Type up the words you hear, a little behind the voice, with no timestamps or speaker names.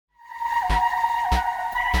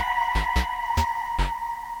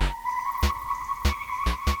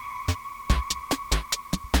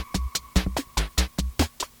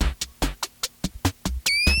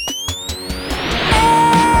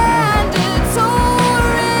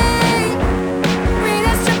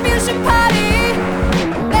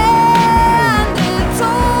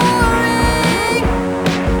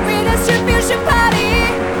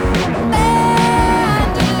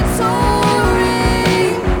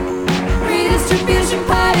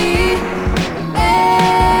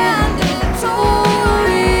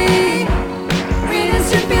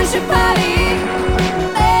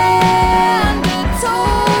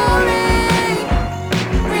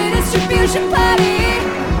party.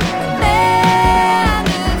 Mandatory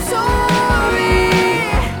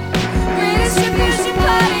redistribution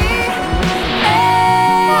party.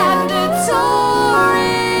 Mandatory.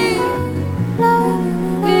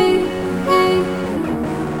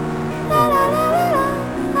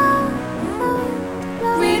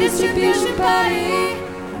 Redistribution party.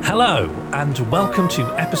 Hello, and welcome to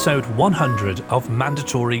episode 100 of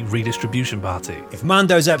Mandatory Redistribution Party. If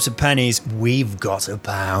Mando's eps are pennies, we've got a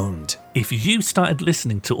pound. If you started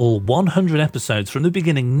listening to all 100 episodes from the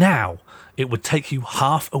beginning now, it would take you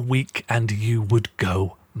half a week and you would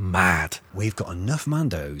go mad. We've got enough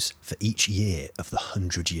Mandos for each year of the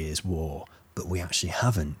 100 Years' War, but we actually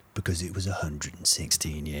haven't because it was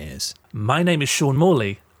 116 years. My name is Sean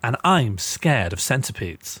Morley, and I'm scared of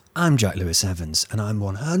centipedes. I'm Jack Lewis Evans, and I'm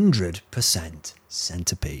 100%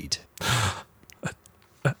 centipede.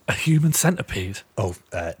 A human centipede? Oh,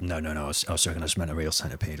 no. I was joking. I just meant a real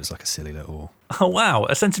centipede. It was like a silly little... Oh wow,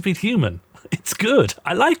 a centipede human. It's good.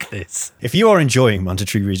 I like this. If you are enjoying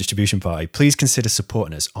Mandatory Redistribution Party, please consider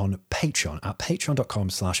supporting us on Patreon at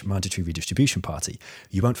patreon.com/mandatory redistribution party.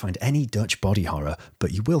 You won't find any Dutch body horror,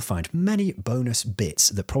 but you will find many bonus bits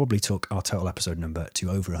that probably took our total episode number to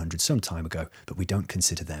over 100 some time ago, but we don't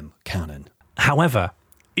consider them canon. However,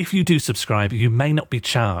 if you do subscribe, you may not be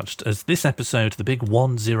charged, as this episode, the big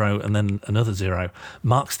 1-0 and then another 0,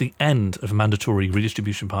 marks the end of Mandatory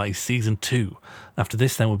Redistribution Party Season 2. After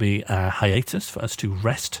this, there will be a hiatus for us to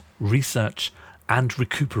rest, research, and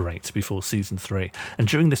recuperate before Season 3. And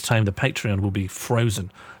during this time, the Patreon will be frozen,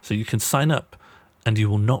 so you can sign up and you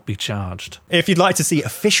will not be charged. If you'd like to see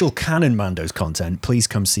official canon Mandos content, please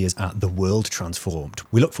come see us at The World Transformed.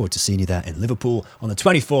 We look forward to seeing you there in Liverpool on the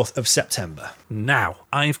 24th of September. Now,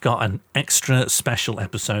 I've got an extra special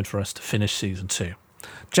episode for us to finish Season 2.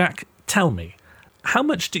 Jack, tell me, how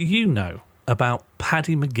much do you know about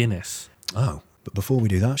Paddy McGuinness? Oh, but before we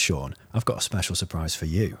do that, Sean, I've got a special surprise for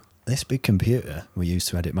you. This big computer we use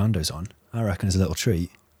to edit Mandos on, I reckon as a little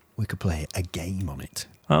treat, we could play a game on it.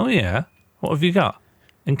 Oh yeah? What have you got?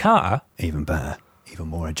 Encarta? Even better, even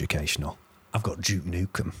more educational. I've got Duke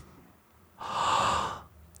Nukem.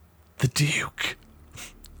 The Duke.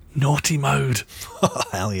 Naughty mode. Oh,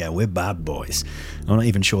 hell yeah, we're bad boys. I'm not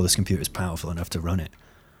even sure this computer's powerful enough to run it.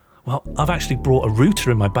 Well, I've actually brought a router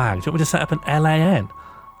in my bag. Do you want me to set up an LAN?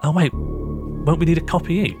 Oh wait, won't we need a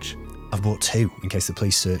copy each? I've bought 2 in case the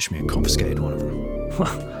police searched me and confiscated one of them.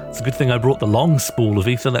 Well, it's a good thing I brought the long spool of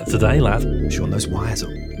Ethernet today, lad. Sean, those wires are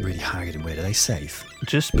really haggard and weird. Are they safe?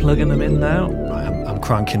 Just plugging them in now. Right, I'm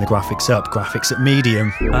cranking the graphics up. Graphics at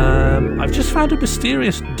medium. I've just found a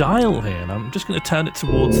mysterious dial here, and I'm just going to turn it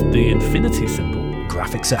towards the infinity symbol.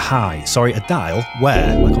 Graphics at high. Sorry, a dial?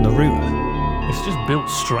 Where? Like on the router? It's just built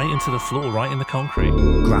straight into the floor, right in the concrete.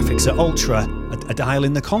 Graphics at ultra. A dial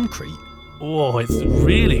in the concrete? Oh, it's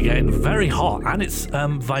really getting very hot, and it's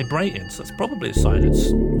vibrating, so that's probably a sign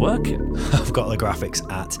it's working. I've got the graphics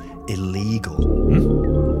at illegal.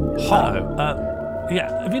 Hot?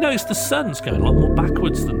 Yeah, have you noticed the sun's going a lot more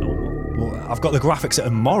backwards than normal? Well, I've got the graphics at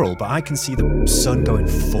immoral, but I can see the sun going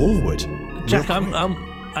forward. Jack,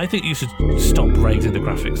 I think you should stop raising the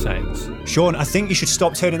graphics settings. Sean, I think you should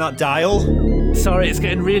stop turning that dial. Sorry, it's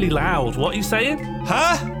getting really loud. What are you saying?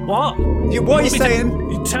 Huh? What? What are you saying?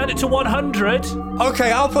 You turn it to 100.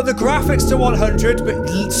 Okay, I'll put the graphics to 100,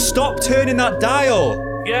 but stop turning that dial.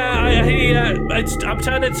 Yeah, I hear you. I'm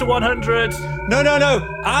turning it to 100. No.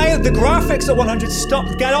 The graphics at 100. Stop.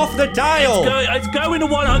 Get off the dial. It's going to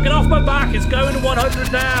 100. Get off my back. It's going to 100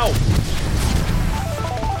 now.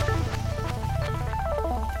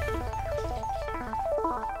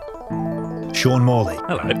 Sean Morley.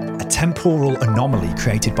 Hello. A temporal anomaly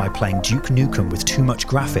created by playing Duke Nukem with too much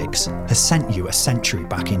graphics has sent you a century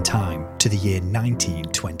back in time to the year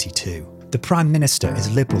 1922. The Prime Minister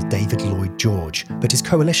is Liberal David Lloyd George, but his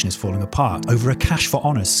coalition is falling apart over a cash for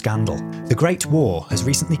honours scandal. The Great War has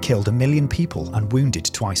recently killed 1 million people and wounded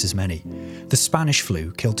twice as many. The Spanish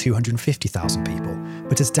flu killed 250,000 people,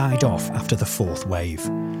 but has died off after the 4th wave.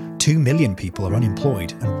 2 million people are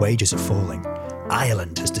unemployed and wages are falling.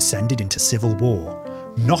 Ireland has descended into civil war.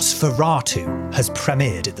 Nosferatu has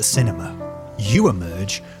premiered at the cinema. You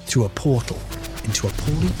emerge through a portal into a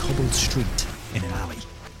poorly cobbled street in an alley.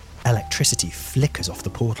 Electricity flickers off the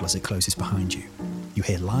portal as it closes behind you. You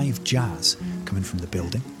hear live jazz coming from the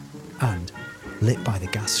building, and, lit by the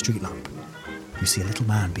gas street lamp, you see a little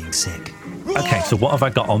man being sick. Okay, so what have I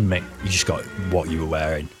got on me? You just got what you were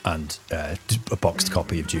wearing and a boxed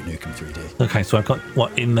copy of Duke Nukem 3D. Okay, so I've got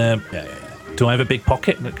what in there? Yeah. Do I have a big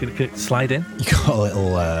pocket that could slide in? You got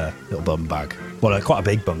a little bum bag. Well, quite a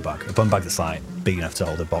big bum bag. A bum bag that's like big enough to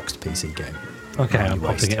hold a boxed PC game. Okay, around I'm your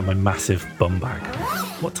waist. popping it in my massive bum bag.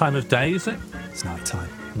 What time of day is it? It's night time.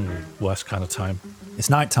 Worst kind of time. It's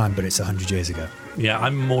night time, but it's 100 years ago. Yeah,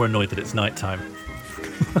 I'm more annoyed that it's night time.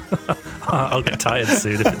 I'll get tired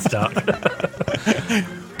soon if it's dark.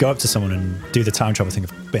 Go up to someone and do the time travel thing,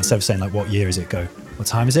 but instead of saying like, "What year is it?" Go, "What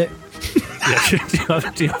time is it?" Yeah,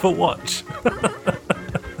 do you have a watch?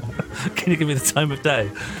 Can you give me the time of day?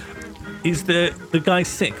 Is the guy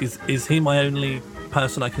sick? Is he my only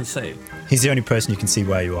person I can see? He's the only person you can see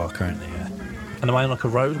where you are currently. Yeah. And am I on like a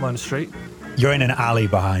road? Am I on a street? You're in an alley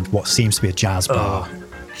behind what seems to be a jazz bar.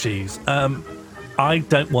 Jeez. I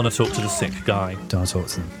don't want to talk to the sick guy. Don't talk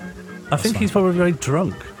to them. I think fine. he's probably very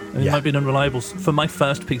drunk. And he Yeah. might be an unreliable. For my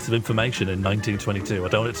first piece of information in 1922, I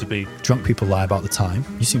don't want it to be. Drunk people lie about the time.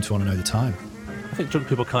 You seem to want to know the time. I think drunk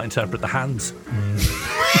people can't interpret the hands.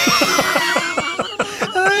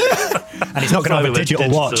 And he's not going to have a With digital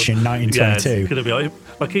watch in Yeah, 1922. it's gonna be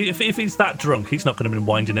like if he's that drunk, he's not going to be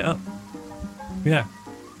winding it up. Yeah,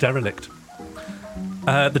 derelict.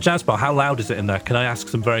 The jazz bar. How loud is it in there? Can I ask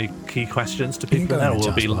some very key questions to can people go in there, in or the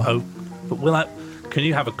will it be? jazz bar. But will I? Can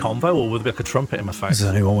you have a convo, or will there be like a trumpet in my face? There's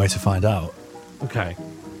only one way to find out. Okay.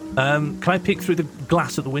 Can I peek through the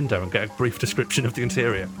glass of the window and get a brief description of the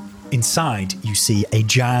interior? Inside, you see a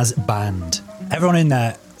jazz band. Everyone in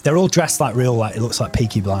there, they're all dressed like real, like it looks like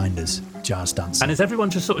Peaky Blinders, jazz dancing. And is everyone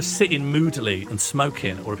just sort of sitting moodily and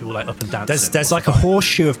smoking, or are people like up and dancing? There's like a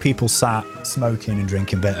horseshoe of people sat smoking and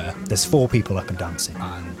drinking bitter. There's 4 people up and dancing,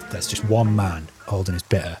 and there's just one man holding his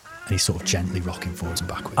bitter, and he's sort of gently rocking forwards and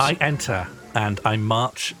backwards. I enter and I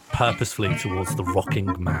march purposefully towards the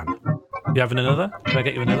rocking man. You having another? Can I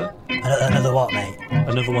get you another? Another what, mate?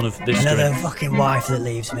 Another one of this Another drink? fucking wife that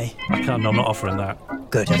leaves me. I can't. No, I'm not offering that.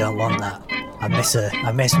 Good, I don't want that. I miss her.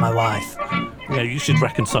 I miss my wife. Yeah, you should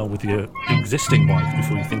reconcile with your existing wife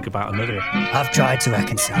before you think about another. I've tried to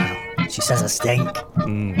reconcile. She says I stink. Do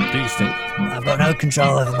you think? I've got no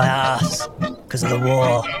control over my ass because of the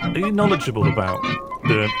war. Are you knowledgeable about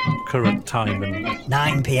the current time? And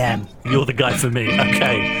 9 p.m. you're the guy for me.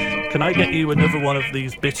 Okay. Can I get you another one of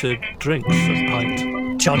these bitter drinks? A pint?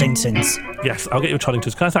 Choddingtons. Yes, I'll get you a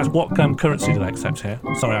Toddingtons. Can I ask what currency do they accept here?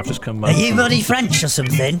 Sorry, I've just come. Are you bloody French or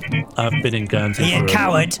something? I've been in Guernsey. Are you a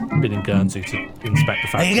coward? Been in Guernsey to inspect the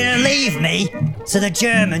Are factory. you going to leave me so the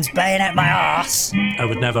Germans bayonet my ass? I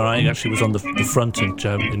would never. I actually was on the front in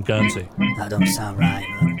Guernsey. That don't sound right,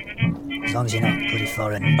 but as long as you're not bloody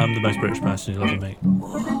foreign. I'm the most British person you'll ever meet.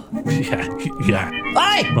 Yeah.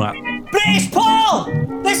 Hey! Right. British Paul!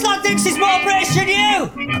 This lad thinks he's more British than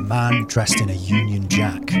you! A man dressed in a Union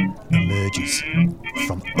Jack emerges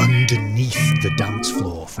from underneath the dance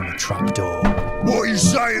floor from a trapdoor. What are you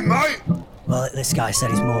saying, mate? Well, this guy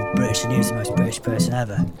said he's more British than you. He's the most British person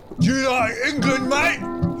ever. Do you like England,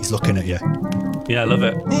 mate? He's looking at you. Yeah, I love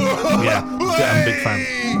it. Yeah, I'm a big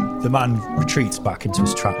fan. The man retreats back into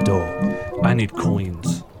his trapdoor. I need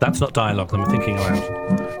coins. That's not dialogue. I'm thinking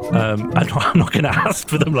aloud. I'm not going to ask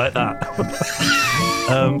for them like that.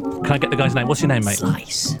 Can I get the guy's name? What's your name, mate?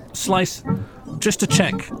 Slice. Slice. Just to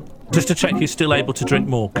check you're still able to drink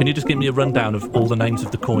more. Can you just give me a rundown of all the names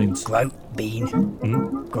of the coins? Groat, bean,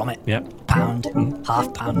 grommet, Yeah, pound,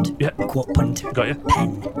 half pound, Yeah. quart pund, got you.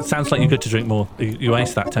 pen. It sounds like you're good to drink more. You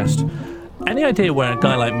aced that test. Any idea where a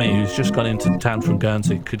guy like me, who's just gone into town from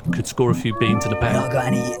Guernsey, could score a few beans and a You pen? not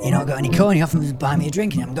got any coin? You haven't buy me a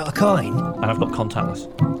drink and you haven't got a coin? And I've got contactless.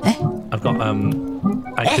 Eh? I've got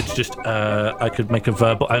I could make a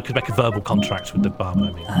verbal contract with the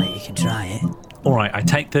barman. I mean. You can try it. All right, I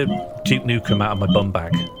take the Duke Nukem out of my bum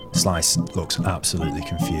bag. Slice looks absolutely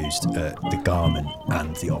confused at the garment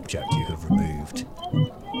and the object you have removed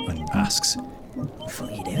and asks, What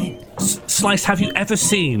are you doing? Slice, have you ever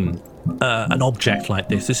seen an object like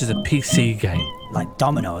this? This is a PC game. Like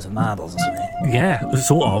dominoes and marbles or something? Yeah,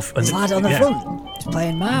 sort of. And This lad on the yeah. front, he's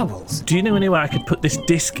playing marbles. Do you know anywhere I could put this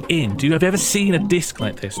disc in? Have you ever seen a disc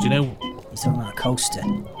like this? Do you know? He's talking about a coaster.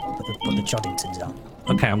 Put the Choddingtons on.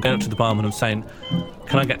 Okay, I'm going up to the barman and saying,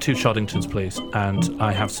 can I get 2 Choddingtons, please? And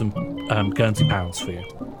I have some Guernsey pounds for you.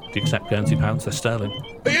 Do you accept Guernsey pounds? They're sterling.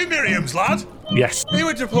 Are you Miriam's lad? Yes. He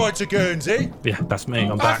were deployed to Guernsey. Yeah, that's me.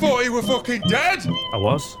 I'm I back. thought he were fucking dead. I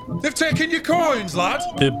was. They've taken your coins, lad.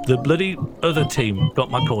 The bloody other team got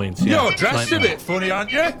my coins. Yeah. You're dressed a Nightmare. bit funny,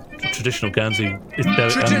 aren't you? Traditional Guernsey. What What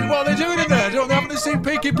are they doing in there? They haven't seen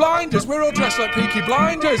Peaky Blinders. We're all dressed like Peaky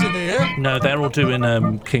Blinders in here. No, they're all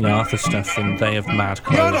doing King Arthur stuff, and they have mad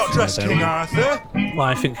clothes. You're not dressed They're King all- Arthur. Well,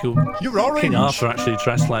 I think You're orange. King Arthur actually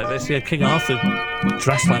dressed like this. Yeah, King Arthur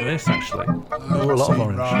dressed like this, actually. There were a lot of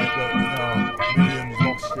orange. Right, but no, Miriam's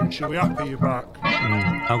lost and she'll be happy you're back.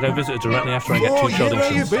 I'll go visit her directly after I get 2 Where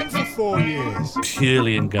you Shoddingtons. been for 4 years?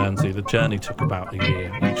 Purely in Guernsey. The journey took about a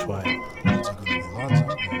year each way. That's a good little lads,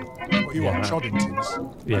 aren't you? What you want, Yeah.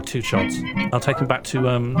 Choddingtons? Yeah, 2 shods. I'll take him back to,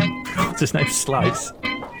 what's his name? Slice.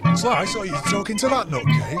 Slice, are you talking to that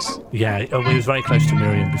nutcase? Yeah, he was very close to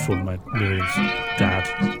Miriam before Miriam's dad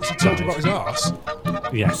Has he told you about his arse?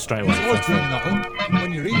 Yeah, straight He's always away. bringing that up.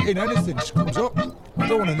 When you're eating anything, it comes up. I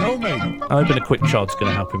don't want to know, mate. I'm hoping a quick chod's going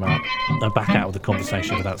to help him out. I back out of the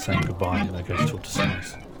conversation without saying goodbye, and I go to talk to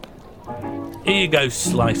Slice. Here you go,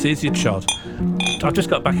 Slice. Here's your chod. I've just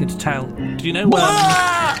got back into town. Do you know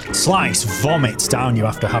where? Slice vomits down you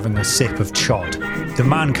after having a sip of chod. The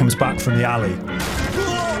man comes back from the alley.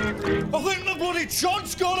 I think the bloody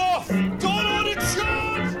chod's gone off! Gone on a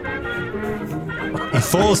chod! He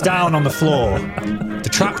falls down on the floor. The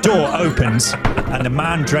trapdoor opens, and the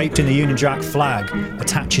man draped in the Union Jack flag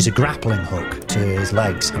attaches a grappling hook to his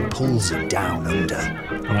legs and pulls him down under.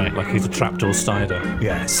 Right, like he's a trapdoor slider.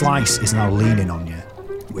 Yeah, Slice is now leaning on you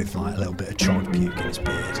with like a little bit of chod puke in his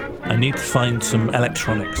beard. I need to find some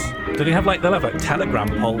electronics. They'll have like telegram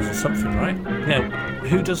poles or something, right? Yeah.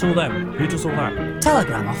 Who does all them? Who does all that?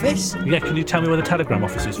 Telegram office? Yeah, can you tell me where the telegram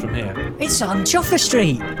office is from here? It's on Chuffer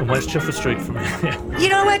Street. And where's Chuffer Street from here? You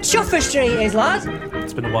know where Chuffer Street is, lad?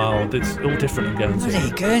 It's been a while. It's all different in Guernsey.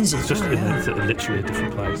 Bloody Guernsey. It's just oh, yeah. it's literally a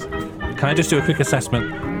different place. Can I just do a quick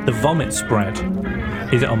assessment? The vomit spread,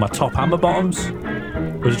 is it on my top and my bottoms?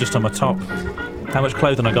 Or is it just on my top? How much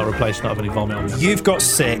clothing I got replaced, not have any vomit on me? You've got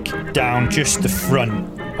sick down just the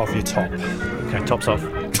front of your top. Okay, top's off.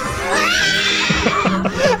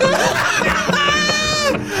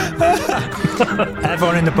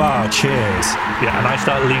 Everyone in the bar cheers. Yeah, and I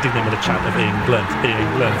start leading them with a chant of England,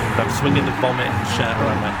 England. I'm swinging the vomit shirt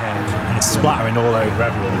around my head. And it's splattering all over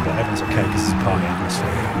everyone, but everyone's okay because it's a party atmosphere.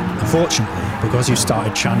 Unfortunately, because you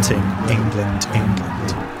started chanting England, England,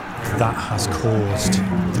 that has caused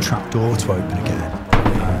the trapdoor to open again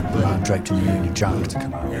and the man draped in the Union Jack to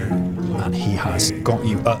come out. And he has got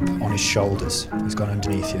you up on his shoulders. He's gone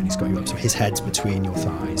underneath you and he's got you up. So his head's between your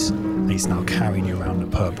thighs and he's now carrying you around the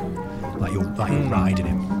pub like you're riding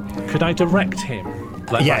him. Could I direct him?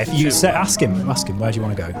 Like Yeah, back if you to- ask him, where do you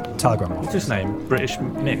want to go? Telegram What's office. his name? British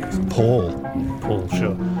Nick? Paul. Paul,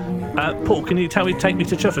 sure. Paul, can you take me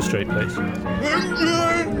to Chuffer Street, please?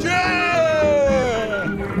 England, yeah!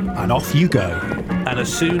 And off you go. And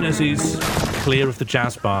as soon as he's clear of the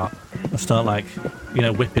jazz bar, I start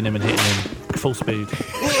whipping him and hitting him full speed.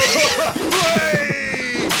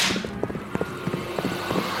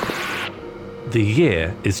 The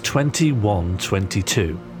year is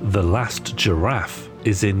 2122. The last giraffe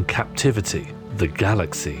is in captivity. The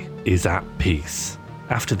galaxy is at peace.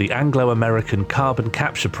 After the Anglo-American carbon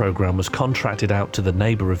capture program was contracted out to the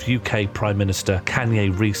neighbour of UK Prime Minister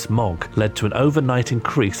Kanye Rees-Mogg, led to an overnight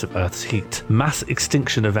increase of Earth's heat. Mass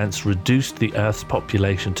extinction events reduced the Earth's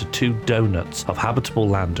population to 2 donuts of habitable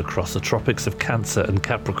land across the tropics of Cancer and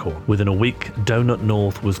Capricorn. Within a week, Donut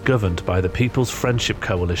North was governed by the People's Friendship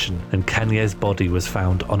Coalition, and Kanye's body was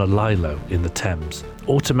found on a lilo in the Thames.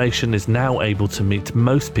 Automation is now able to meet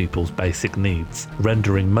most people's basic needs,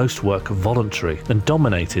 rendering most work voluntary and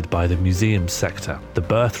dominated by the museums sector. The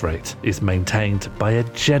birth rate is maintained by a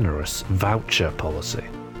generous voucher policy.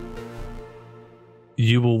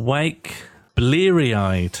 You awake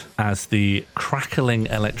bleary-eyed as the crackling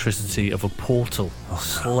electricity of a portal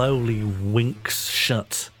slowly winks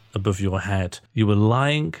shut above your head. You were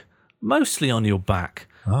lying mostly on your back,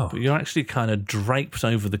 but you're actually kind of draped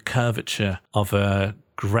over the curvature of a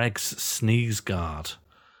Greg's sneeze guard.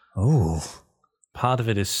 Oh, Part of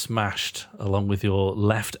it is smashed along with your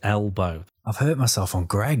left elbow. I've hurt myself on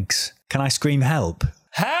Greg's. Can I scream help?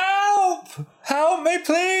 Help! Help me,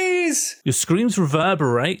 please! Your screams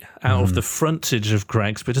reverberate out of the frontage of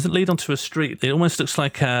Greg's, but it doesn't lead onto a street. It almost looks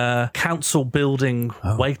like a council building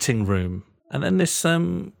waiting room. And then this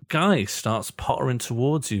guy starts pottering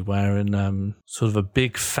towards you wearing sort of a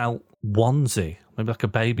big felt onesie, maybe like a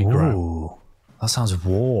baby grow. Ooh, that sounds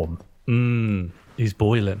warm. He's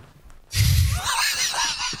boiling.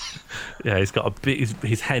 Yeah, he's got a big,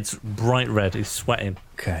 his head's bright red, he's sweating.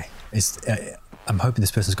 Okay. I'm hoping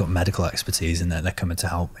this person's got medical expertise and they're coming to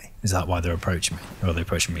help me. Is that why they're approaching me? Or are they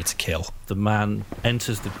approaching me to kill? The man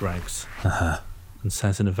enters the Greg's and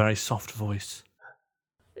says in a very soft voice,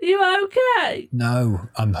 "Are you okay? No,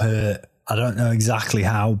 I'm hurt. I don't know exactly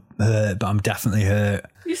how hurt, but I'm definitely hurt.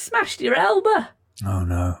 You smashed your elbow Oh,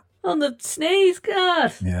 no. on the sneeze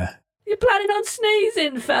guard. Yeah. You're planning on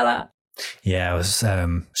sneezing, fella. Yeah, I was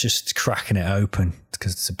just cracking it open to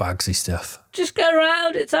because it's a Bagsy stuff. Just go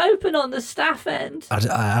round. It's open on the staff end. I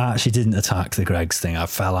actually didn't attack the Greg's thing. I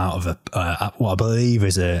fell out of what I believe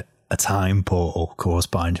is a time portal caused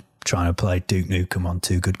by trying to play Duke Nukem on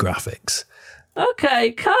Too Good Graphics.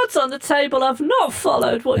 Okay, cards on the table. I've not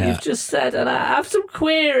followed what Yeah. you've just said, and I have some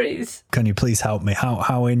queries. Can you please help me?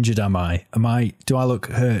 How injured am I? Do I look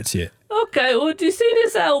hurt to you? Okay, well, do you see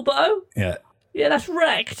this elbow? Yeah. Yeah, that's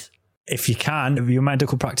wrecked. If you can, are you a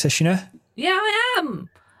medical practitioner? Yeah, I am.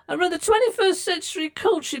 I run the 21st Century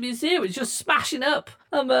Culture Museum. It's just smashing up.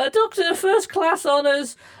 I'm a doctor of first class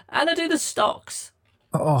honours, and I do the stocks.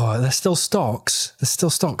 Oh, there's still stocks. There's still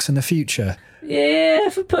stocks in the future. Yeah,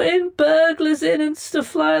 for putting burglars in and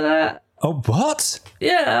stuff like that. Oh, what?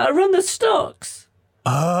 Yeah, I run the stocks.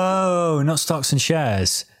 Oh, not stocks and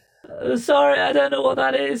shares. Sorry, I don't know what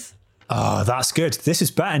that is. Oh, that's good. This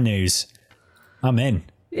is better news. I'm in.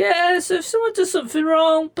 Yeah, so if someone does something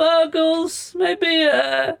wrong, burgles, maybe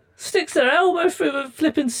sticks their elbow through a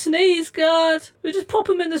flipping sneeze guard, we just pop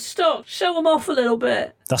them in the stock, show them off a little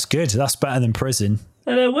bit. That's good. That's better than prison.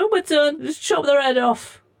 And then when we're done, just chop their head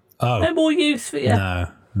off. Oh. No more use for you. No.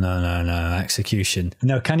 Execution.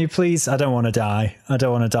 No, can you please? I don't want to die. I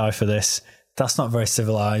don't want to die for this. That's not very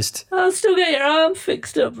civilized. I'll still get your arm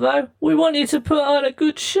fixed up, though. We want you to put on a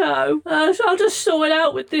good show. So I'll just sort it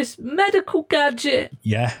out with this medical gadget.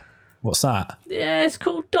 Yeah? What's that? Yeah, it's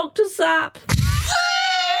called Dr. Zap.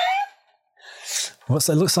 What's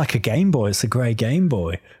that? It looks like a Game Boy. It's a grey Game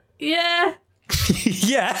Boy. Yeah.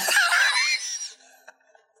 Yeah.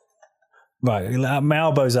 Right, my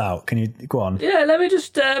elbow's out. Can you go on? Yeah, let me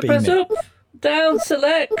just press it. up, down,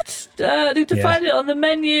 select. Need to Yeah. find it on the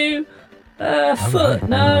menu. Foot, right.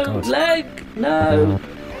 no. Oh, God. Leg, no.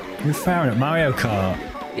 You're firing at Mario Kart.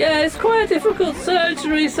 Yeah, it's quite a difficult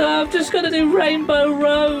surgery, so I've just got to do Rainbow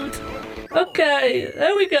Road. Okay,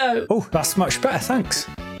 there we go. Oh, that's much better. Thanks.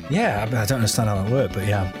 Yeah, I don't understand how that worked, but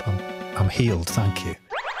yeah, I'm healed. Thank you.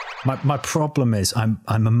 My problem is I'm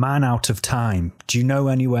a man out of time. Do you know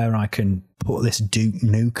anywhere I can put this Duke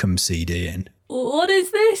Nukem CD in? What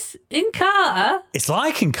is this? In Carter? It's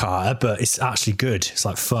like in Carter, but it's actually good. It's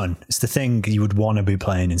like fun. It's the thing you would want to be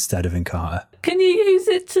playing instead of in Carter. Can you use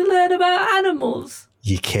it to learn about animals?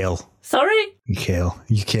 You kill. Sorry? You kill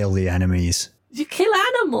the enemies. You kill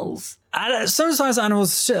animals? And sometimes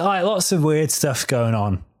animals, like lots of weird stuff going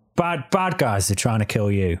on. Bad guys are trying to kill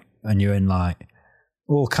you, and you're in like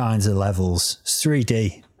all kinds of levels. It's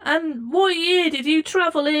 3D. And what year did you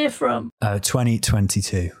travel here from?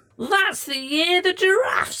 2022. That's the year the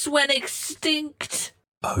giraffes went extinct.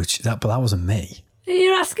 Oh, that wasn't me.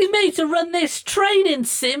 You're asking me to run this training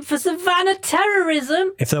sim for savannah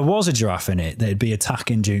terrorism? If there was a giraffe in it, they'd be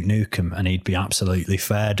attacking Duke Nukem, and he'd be absolutely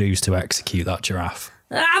fair dues to execute that giraffe.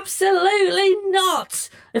 Absolutely not.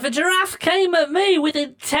 If a giraffe came at me with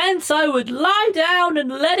intent, I would lie down and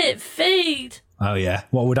let it feed. Oh yeah.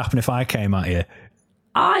 What would happen if I came at you?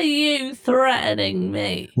 Are you threatening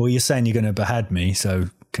me? Well, you're saying you're going to behead me, so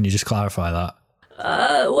can you just clarify that?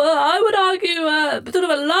 Well, I would argue sort of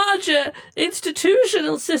a larger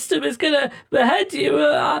institutional system is going to behead you.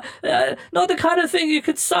 Not the kind of thing you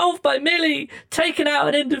could solve by merely taking out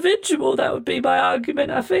an individual. That would be my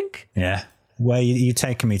argument, I think. Yeah. Where you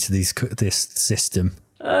taking me to this system?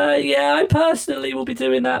 Yeah, I personally will be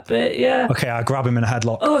doing that bit, yeah. Okay, I grab him in a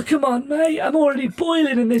headlock. Oh, come on, mate. I'm already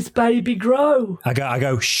boiling in this baby grow. I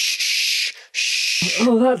go, shh.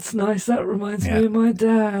 Oh, that's nice. That reminds Yeah. me of my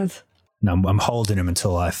dad. No, I'm holding him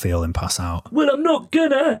until I feel him pass out. Well, I'm not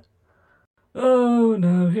gonna. Oh,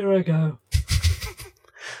 no. Here I go.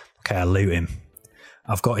 Okay, I loot him.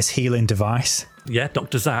 I've got his healing device. Yeah,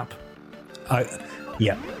 Dr. Zap.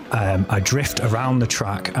 I drift around the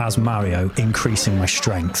track as Mario, increasing my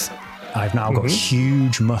strength. I've now got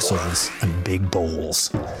huge muscles and big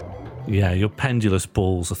balls. Yeah, your pendulous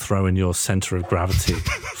balls are throwing your centre of gravity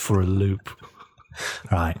for a loop.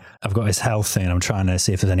 Right, I've got his health thing. I'm trying to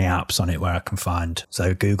see if there's any apps on it where I can find,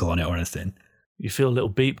 so Google on it or anything. You feel a little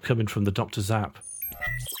beep coming from the Dr. Zap.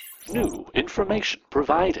 New information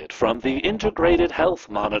provided from the Integrated Health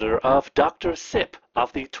Monitor of Dr. Sip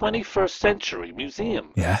of the 21st Century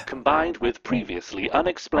Museum, Yeah. combined with previously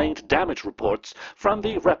unexplained damage reports from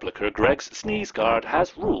the replica Greg's sneeze guard,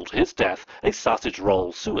 has ruled his death a sausage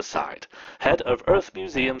roll suicide. Head of Earth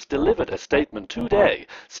Museums delivered a statement today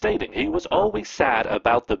stating he was always sad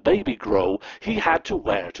about the baby grow he had to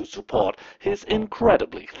wear to support his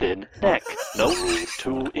incredibly thin neck. No need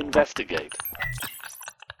to investigate.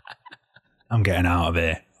 I'm getting out of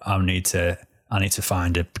here. I need to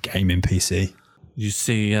find a gaming PC. You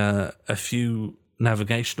see a few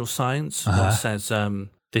navigational signs. One says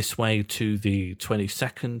this way to the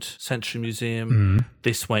 22nd Century Museum,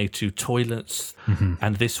 this way to toilets,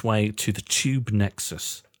 and this way to the Tube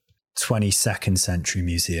Nexus. 22nd Century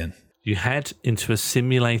Museum. You head into a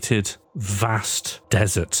simulated, vast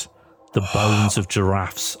desert. The bones of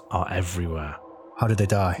giraffes are everywhere. How did they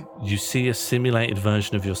die? You see a simulated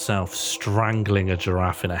version of yourself strangling a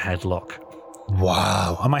giraffe in a headlock.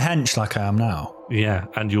 Wow. Am I hench like I am now? Yeah,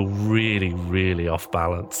 and you're really, really off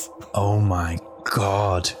balance. Oh my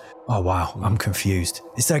God. Oh wow, I'm confused.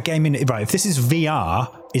 Is there a game in... Right, if this is VR,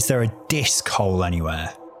 is there a disc hole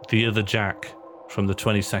anywhere? The other Jack from the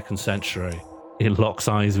 22nd century, it locks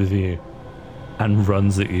eyes with you and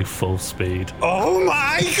runs at you full speed. Oh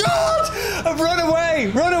my God! Run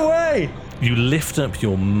away! Run away! You lift up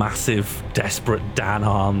your massive, desperate Dan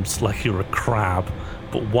arms like you're a crab,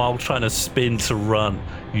 but while trying to spin to run,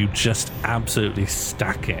 you just absolutely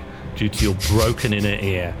stack it due to your broken inner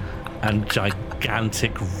ear and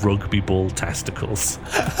gigantic rugby ball testicles.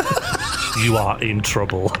 You are in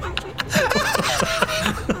trouble.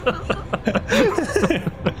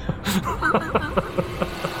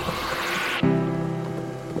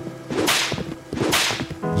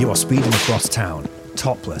 You are speeding across town,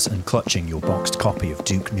 topless and clutching your boxed copy of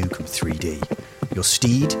Duke Nukem 3D. Your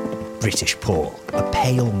steed? British Paul, a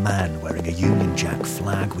pale man wearing a Union Jack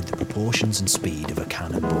flag with the proportions and speed of a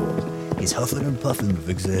cannonball. He's huffing and puffing with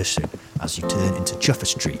exertion as you turn into Chuffer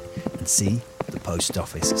Street and see the post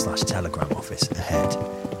office/telegram office ahead.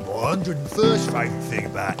 My 101st favourite thing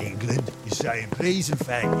about England is saying please and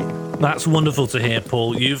thank you. That's wonderful to hear,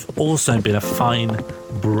 Paul. You've also been a fine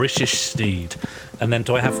British steed. And then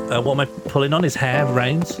do I have, what am I pulling on? His hair,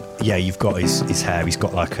 reins? Yeah, you've got his hair. He's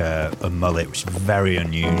got like a mullet, which is very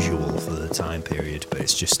unusual for the time period, but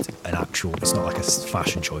it's just an actual, it's not like a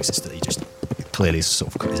fashion choice. It's that he just clearly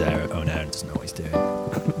sort of cut his own hair and doesn't know what he's doing.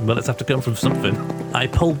 Well, it's have to come from something. I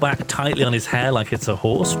pull back tightly on his hair like it's a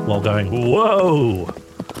horse while going, whoa!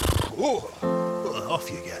 Oh, off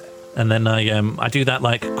you get. And then I do that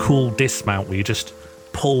like cool dismount where you just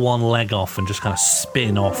pull one leg off and just kind of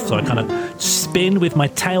spin off. So I kind of spin with my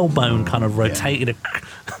tailbone kind of rotating,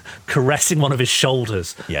 caressing one of his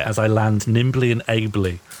shoulders as I land nimbly and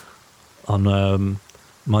ably on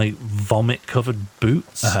my vomit-covered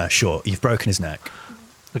boots. Sure, you've broken his neck.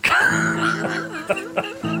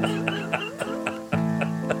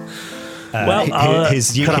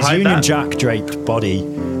 His Union Jack draped body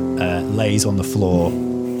lays on the floor.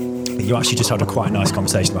 You actually just had a quite nice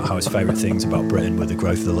conversation about how his favourite things about Britain were the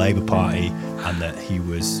growth of the Labour Party and that he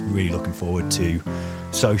was really looking forward to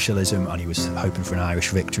socialism and he was hoping for an Irish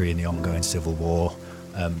victory in the ongoing civil war.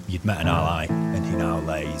 You'd met an ally and he now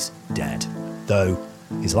lays dead. Though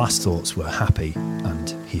his last thoughts were happy and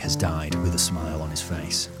he has died with a smile on his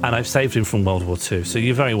face. And I've saved him from World War II, so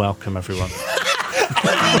you're very welcome, everyone.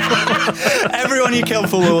 Everyone you killed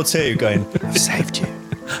for World War II going, I've saved you.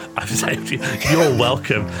 I've saved you. You're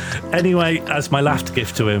welcome. Anyway, as my last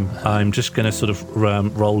gift to him, I'm just going to sort of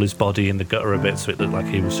roll his body in the gutter a bit so it looked like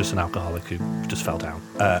he was just an alcoholic who just fell down.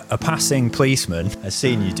 A passing policeman has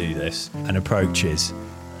seen you do this and approaches.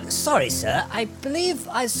 Sorry, sir. I believe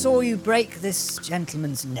I saw you break this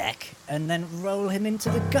gentleman's neck and then roll him into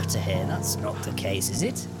the gutter here. That's not the case, is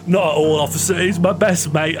it? Not at all, officer. He's my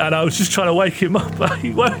best mate, and I was just trying to wake him up.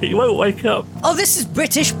 He won't wake up. Oh, this is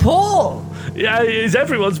British Paul. Yeah, he's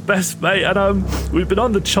everyone's best mate, and we've been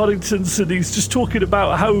on the Choddingtons, and he's just talking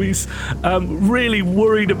about how he's really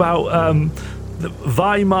worried about the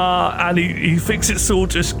Weimar, and he thinks it's all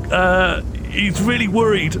just. He's really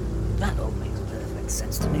worried. That all makes perfect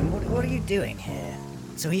sense to me. What are you doing here?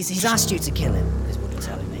 So he's asked you to kill him, is what you're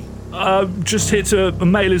telling me. Just here to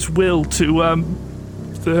mail his will to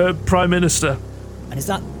the Prime Minister. And is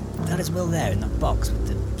that his will there in that box with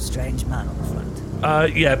the strange man on the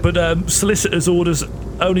front? Yeah, but solicitor's orders,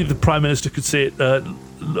 only the Prime Minister could see it.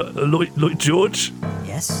 Lloyd George?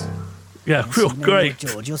 Yes. Yeah, Yes, real you know great.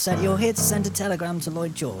 Lloyd George, you're here to send a telegram to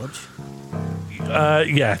Lloyd George?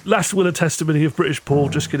 Yeah, last will and testimony of British Paul,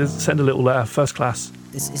 just going to send a little letter, first class.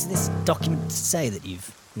 Is this document to say that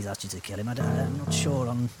he's asked you to kill him? I'm not sure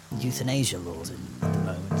on euthanasia laws at the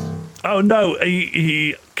moment. Oh no,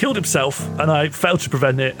 he killed himself, and I failed to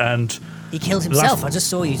prevent it, and... He killed himself? I just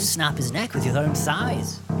saw you snap his neck with your own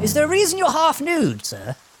thighs. Is there a reason you're half nude,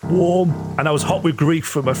 sir? Warm, and I was hot with grief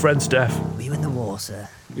for my friend's death. Were you in the war, sir?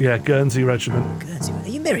 Yeah, Guernsey Regiment. Guernsey? Are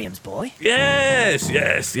you Miriam's boy? Yes.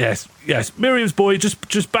 Miriam's boy,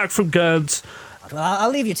 just back from Guernsey. Well, I'll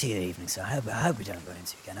leave you to your evening, sir. I hope we don't run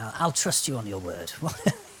into you again. I'll trust you on your word.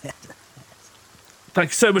 Thank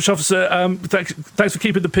you so much, officer. Thanks for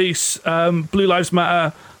keeping the peace. Blue Lives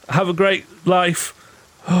Matter. Have a great life.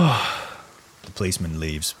 The policeman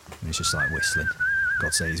leaves, and he's just like whistling.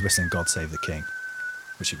 He's whistling God Save the King,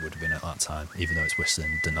 which it would have been at that time, even though it's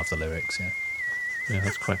whistling, didn't have the lyrics, yeah. Yeah,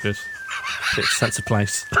 that's quite good. Bit sense of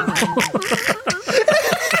place.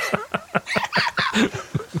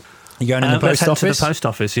 You going in the let's post head office? to the post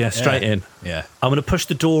office, yeah, straight in. Yeah. I'm going to push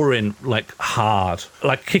the door in, like, hard.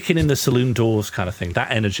 Like, kicking in the saloon doors kind of thing. That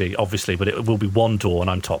energy, obviously, but it will be one door and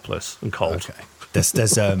I'm topless and cold. Okay. There's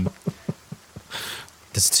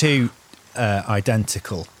two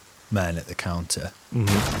identical men at the counter.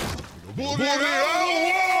 Bloody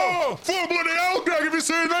hell! For bloody hell, Greg, have you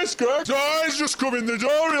seen this, Greg? So he's just come in the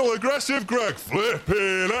door, real aggressive, Greg.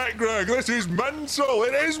 Flipping heck, Greg, this is mental.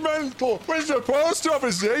 It is mental. Where's the post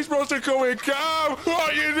office? He's supposed to come in calm.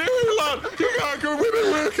 What are you doing, lad? You can't come with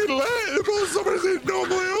me working late. The post office is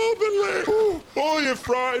normally open late. Oh, you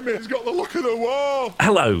frightened me. He's got the look of the wall.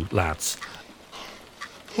 Hello, lads.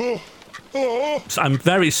 Oh. So I'm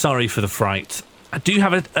very sorry for the fright. Do you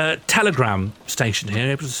have a telegram station here?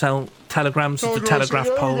 Able to sell telegrams at the telegraph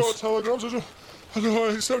yeah, poles? We've got telegrams. I don't know,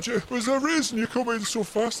 except was there a reason you come in so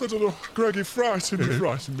fast? I don't know. Greg, you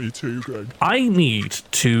frightened me too, Greg. I need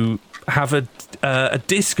to have a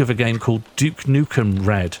disc of a game called Duke Nukem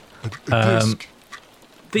Red. A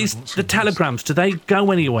disc? The telegrams, do they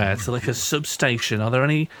go anywhere to like a substation? Are there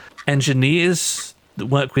any engineers that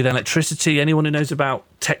work with electricity? Anyone who knows about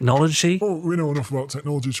technology? Well, we know enough about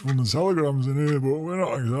technology to run the telegrams in here, but we're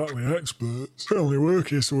not exactly experts. We only work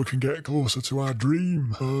here so we can get closer to our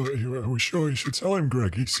dream. We're sure you should tell him,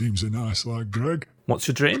 Greg. He seems a nice lad, Greg. What's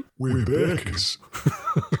your dream? We're bakers.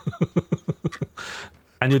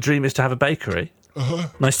 And your dream is to have a bakery? Uh-huh.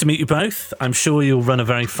 Nice to meet you both. I'm sure you'll run a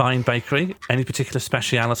very fine bakery. Any particular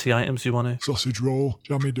speciality items you want to? Sausage roll,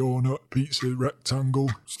 jammy donut, pizza,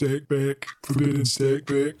 rectangle, steak bake, forbidden steak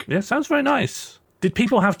bake. Yeah, sounds very nice. Did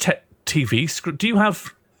people have TV screens? Do you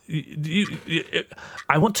have...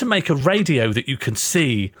 I want to make a radio that you can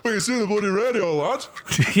see. We can see the bloody radio, lad.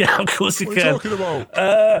 Yeah, of course you What can. are you talking about?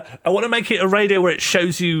 I want to make it a radio where it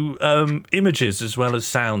shows you images as well as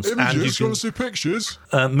sounds. Images? And You you want to see pictures?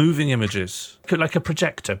 can, moving images. Like a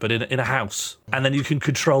projector, but in a house. And then you can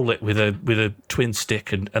control it with a twin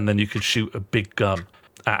stick, and then you can shoot a big gun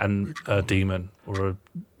at a demon or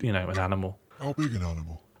an animal. How big an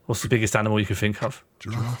animal? What's the biggest animal you could think of?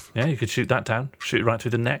 Giraffe. Yeah, you could shoot that down. Shoot it right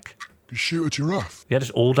through the neck. You shoot a giraffe? Yeah,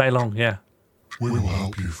 just all day long, yeah. We will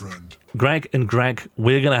help you, friend. Greg,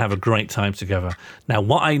 we're going to have a great time together. Now,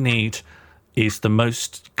 what I need is the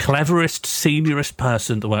most cleverest, seniorest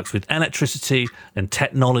person that works with electricity and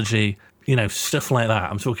technology, stuff like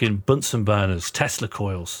that. I'm talking Bunsen burners, Tesla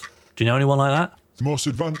coils. Do you know anyone like that? The most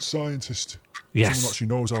advanced scientist. Yes. Someone actually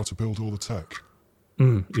knows how to build all the tech.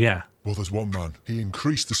 Yeah. Well, there's one man. He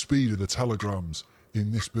increased the speed of the telegrams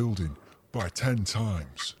in this building by 10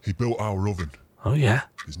 times. He built our oven. Oh, yeah.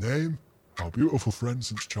 His name? Our beautiful friend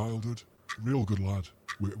since childhood. Real good lad.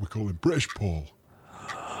 We call him British Paul.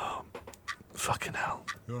 Fucking hell.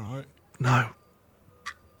 You all right? No. Are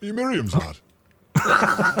you Miriam's lad?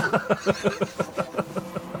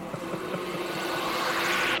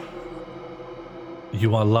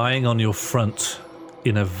 You are lying on your front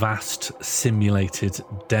in a vast simulated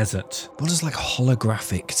desert. What does like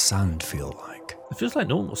holographic sand feel like? It feels like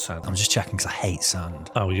normal sand. I'm just checking because I hate sand.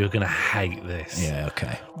 Oh, you're going to hate this. Yeah,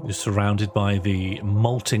 okay. You're surrounded by the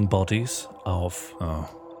molting bodies of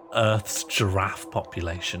Earth's giraffe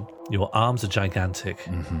population. Your arms are gigantic.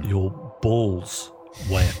 Mm-hmm. Your balls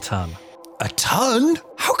weigh a ton. A ton?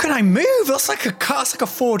 How can I move? That's like a car. It's like a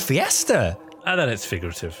Ford Fiesta. And then it's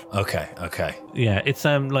figurative. Okay. Yeah, it's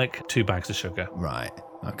like 2 bags of sugar. Right.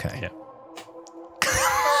 Okay. Yeah.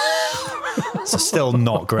 So still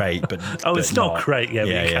not great, but it's not great. Yeah,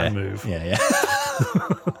 but you can move. Yeah.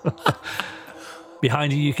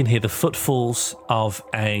 Behind you can hear the footfalls of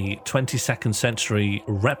a 22nd century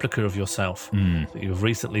replica of yourself that you've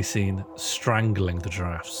recently seen strangling the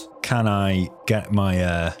giraffes. Can I get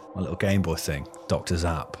my little Game Boy thing, Dr.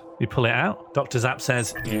 Zap? You pull it out. Dr. Zap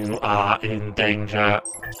says, You are in danger.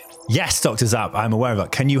 Yes, Dr. Zap, I'm aware of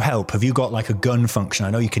that. Can you help? Have you got like a gun function?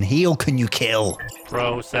 I know you can heal. Can you kill?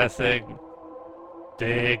 Processing.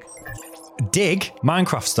 Dig. Dig?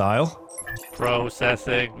 Minecraft style?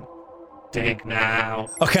 Processing. Dig now.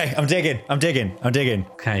 Okay, I'm digging.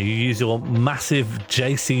 okay, you use your massive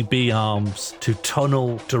JCB arms to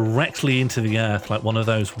tunnel directly into the earth like one of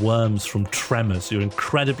those worms from Tremors. You're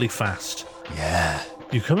incredibly fast. Yeah.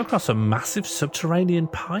 You come across a massive subterranean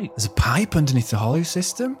pipe. There's a pipe underneath the hollow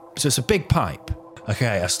system? So it's a big pipe.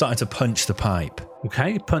 Okay, I started to punch the pipe.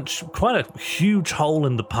 Okay, punch quite a huge hole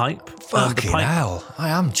in the pipe. Fucking hell, I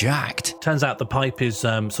am jacked. Turns out the pipe is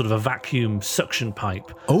sort of a vacuum suction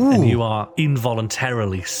pipe. Ooh. And you are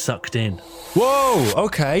involuntarily sucked in. Whoa,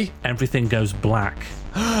 okay. Everything goes black.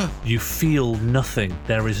 You feel nothing.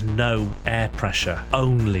 There is no air pressure,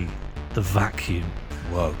 only the vacuum.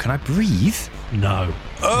 Whoa, can I breathe? No.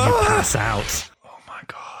 You pass out. Oh my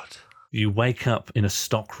God. You wake up in a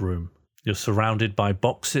stock room. You're surrounded by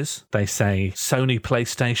boxes. They say Sony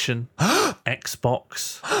PlayStation,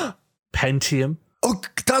 Xbox, Pentium. Oh,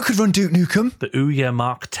 that could run Duke Nukem. The Ouya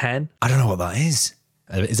Mark 10. I don't know what that is.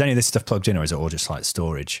 Is any of this stuff plugged in, or is it all just like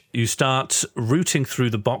storage? You start rooting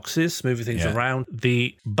through the boxes, moving things around.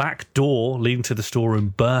 The back door leading to the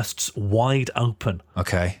storeroom bursts wide open.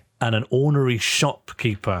 Okay. And an ornery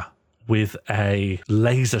shopkeeper with a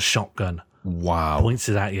laser shotgun points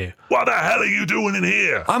it at you. What the hell are you doing in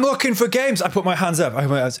here? I'm looking for games. I put my hands up.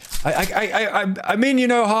 I mean you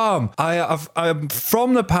no harm. I'm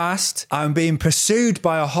from the past. I'm being pursued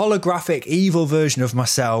by a holographic evil version of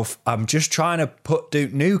myself. I'm just trying to put Duke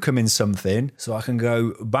Nukem in something so I can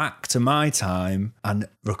go back to my time and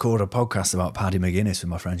record a podcast about Paddy McGuinness with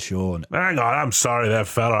my friend Sean. Hang on, I'm sorry there,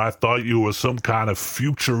 fella. I thought you were some kind of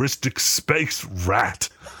futuristic space rat.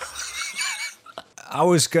 I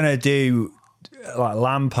was going to do like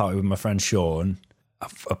LAN party with my friend Sean.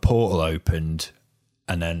 A portal opened,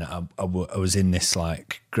 and then I was in this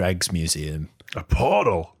like Greg's museum. A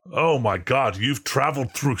portal? Oh my God, you've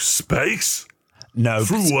travelled through space? No,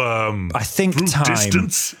 through I think through time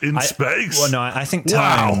distance in space. Well, no, I think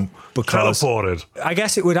time because teleported. I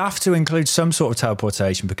guess it would have to include some sort of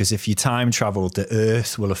teleportation because if you time travelled, the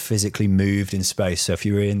Earth will have physically moved in space. So if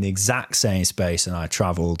you were in the exact same space and I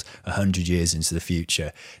travelled 100 years into the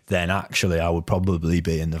future, then actually I would probably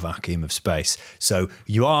be in the vacuum of space. So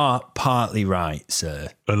you are partly right, sir.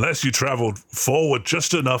 Unless you travelled forward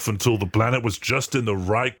just enough until the planet was just in the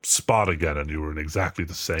right spot again and you were in exactly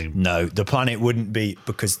the same. No, the planet wouldn't be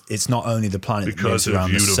because it's not only the planet because that goes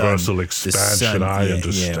around of universal the expansion. I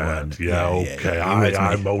understand. Yeah, okay.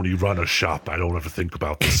 I'm only run a shop. I don't ever think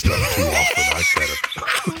about this stuff too often. I get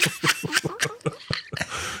it.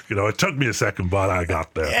 You know, it took me a second, but I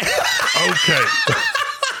got there. Okay.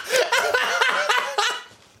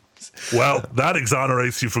 Well, that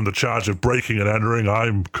exonerates you from the charge of breaking and entering.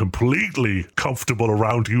 I'm completely comfortable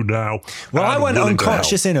around you now. Well, I went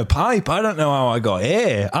unconscious in a pipe. I don't know how I got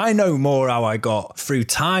here. I know more how I got through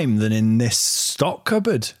time than in this stock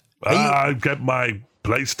cupboard. I get my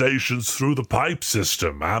PlayStations through the pipe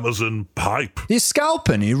system, Amazon pipe. You're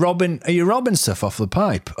scalping? Are you robbing stuff off the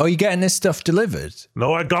pipe? Or are you getting this stuff delivered?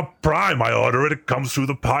 No, I got Prime. I order it. It comes through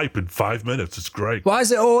the pipe in 5 minutes. It's great. Why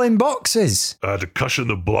is it all in boxes? To cushion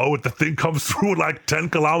the blow, the thing comes through at like 10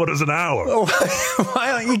 kilometers an hour. Oh,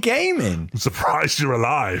 why aren't you gaming? I'm surprised you're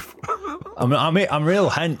alive. I'm real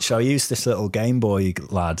hench. I used this little Game Boy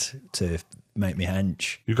lad to make me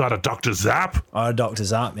hench. You got a Dr. Zap? A Dr.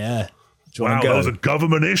 Zap, yeah. Wow, that was a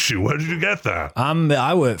government issue. Where did you get that?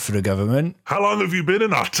 I work for the government. How long have you been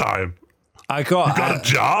in that time? You got a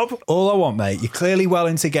job? All I want, mate, you're clearly well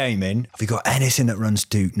into gaming. Have you got anything that runs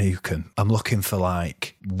Duke Nukem? I'm looking for,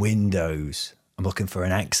 like, Windows. I'm looking for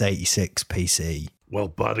an x86 PC. Well,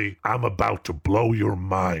 buddy, I'm about to blow your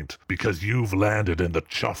mind because you've landed in the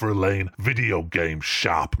Chuffer Lane Video Game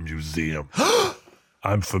Shop Museum.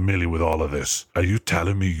 I'm familiar with all of this. Are you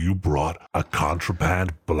telling me you brought a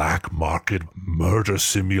contraband black market murder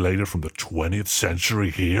simulator from the 20th century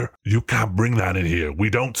here? You can't bring that in here. We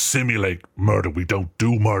don't simulate murder. We don't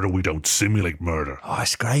do murder. We don't simulate murder. Oh,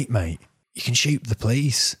 that's great, mate. You can shoot the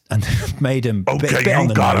police and made him okay, bit on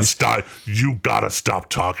the nose. Stop. You gotta stop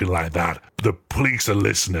talking like that. The police are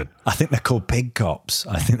listening. I think they're called pig cops.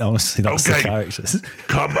 I think honestly that's the characters.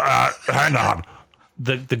 Come, hang on.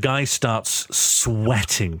 The guy starts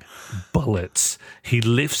sweating bullets. He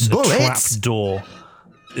lifts a trap door.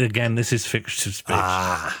 Again, this is fictional speech.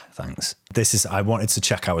 Thanks. I wanted to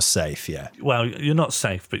check I was safe, yeah. Well, you're not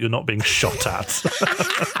safe, but you're not being shot at.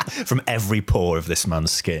 From every pore of this man's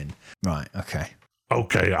skin. Right, okay.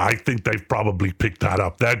 Okay, I think they've probably picked that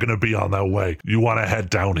up. They're going to be on their way. You want to head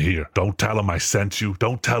down here. Don't tell them I sent you.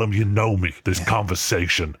 Don't tell them you know me. This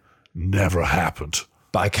conversation never happened.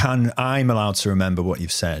 But I'm allowed to remember what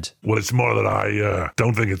you've said. Well, it's more that I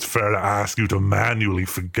don't think it's fair to ask you to manually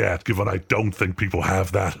forget, given I don't think people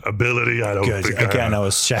have that ability. I don't think. Again, I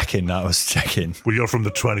was checking. Well, you're from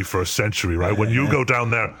the 21st century, right? When you go down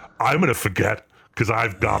there, I'm going to forget because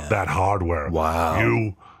I've got that hardware.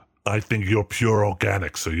 Wow. I think you're pure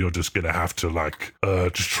organic, so you're just going to have to,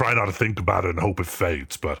 just try not to think about it and hope it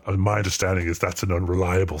fades. But my understanding is that's an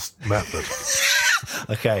unreliable method.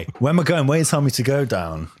 Okay, where am I going? Where you tell me to go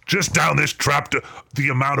down? Just down this trap, the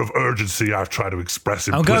amount of urgency I've tried to express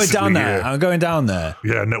I'm going implicitly down there. here. I'm going down there.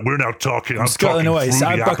 Yeah, no, we're now talking. I'm Scuttling talking away. through So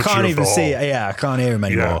the I aperture can't of even the see hall. it. Yeah, I can't hear him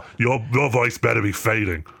anymore. Yeah, your voice better be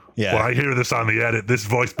fading. Yeah. When I hear this on the edit, this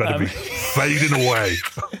voice better be fading away.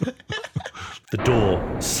 The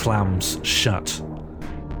door slams shut.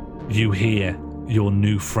 You hear your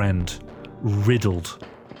new friend riddled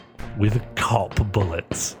with cop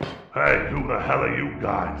bullets. Hey, who the hell are you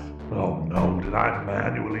guys? Oh no, did I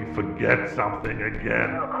manually forget something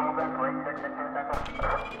again?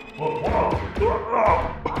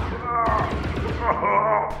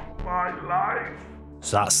 My life.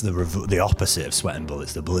 So that's the opposite of sweating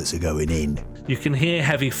bullets. The bullets are going in. You can hear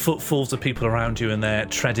heavy footfalls of people around you, and they're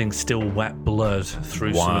treading still wet blood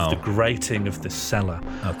through some Wow. of the grating of this cellar.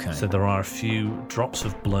 Okay. So there are a few drops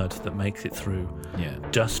of blood that make it through. Yeah.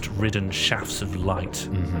 Dust-ridden shafts of light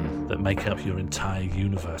that make up your entire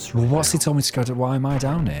universe. Well, right what's now. he told me to go to? Why am I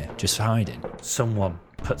down here? Just hiding? Someone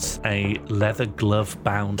puts a leather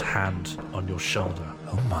glove-bound hand on your shoulder.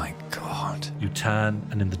 Oh my god. You turn,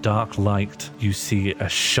 and in the dark light, you see a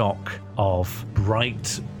shock of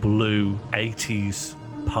bright blue 80s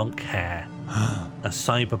punk hair, a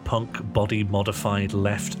cyberpunk body-modified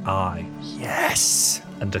left eye, Yes.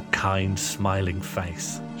 and a kind, smiling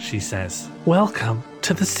face. She says, "Welcome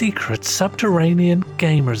to the secret subterranean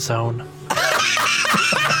gamer zone."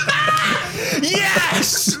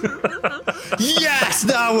 Yes! Yes,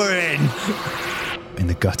 now we're in! In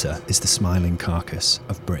the gutter is the smiling carcass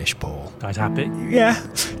of British Paul. Quite happy? Yeah.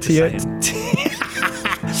 To you. saying.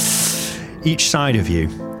 Each side of you,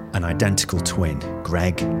 an identical twin,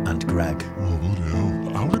 Greg and Greg. Oh, bloody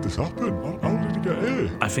hell. How did this happen? How did it get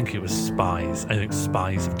here? I think it was spies. I think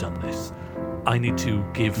spies have done this. I need to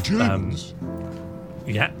give... The Germans?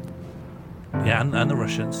 Yeah. Yeah, and the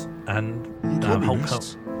Russians. And The Hulk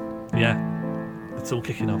communists? Hogan. Yeah. It's all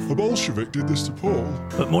kicking off. A Bolshevik did this to Paul.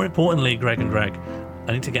 But more importantly, Greg and Greg,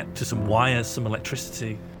 I need to get to some wires, some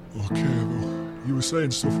electricity. Okay, well, you were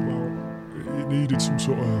saying stuff about it needed some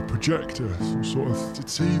sort of projector, some sort of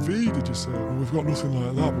TV, did you say? Well, we've got nothing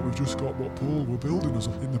like that, but we've just got what Paul were building us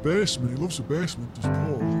in the basement. He loves the basement, does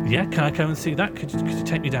Paul? Yeah, can I come and see that? Could you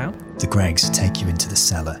take me down? The Gregs take you into the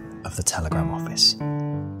cellar of the telegram office.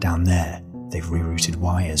 Down there, they've rerouted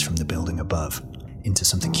wires from the building above into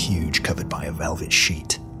something huge covered by a velvet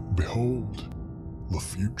sheet. Behold, the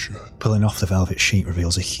future. Pulling off the velvet sheet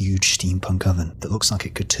reveals a huge steampunk oven that looks like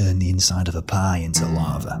it could turn the inside of a pie into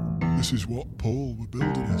lava. This is what Paul were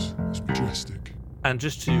building us. It's majestic. And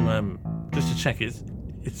just to check,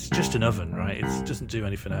 it's just an oven, right? It doesn't do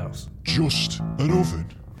anything else. Just an oven.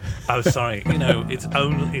 Oh, sorry.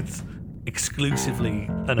 It's exclusively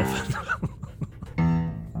an oven.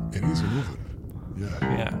 It is an oven. Yeah.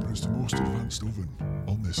 Yeah. But it's the most advanced oven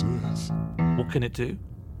on this earth. What can it do?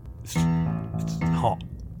 It's hot.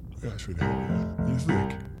 Yeah, it's really hot, yeah. You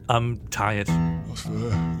think? I'm tired. That's fair.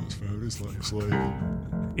 That's fair. It is like a slave.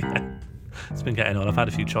 Yeah. It's been getting on. I've had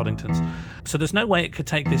a few Choddingtons. So there's no way it could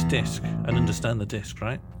take this disc and understand the disc,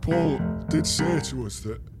 right? Paul did say to us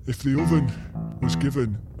that if the oven was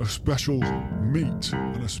given a special meat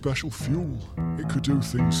and a special fuel, it could do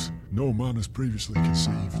things no man has previously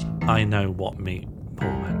conceived. I know what meat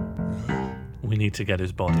Paul meant. We need to get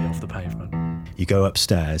his body off the pavement. You go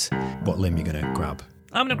upstairs. What limb you going to grab?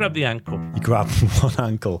 I'm going to grab the ankle. You grab one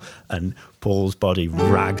ankle and Paul's body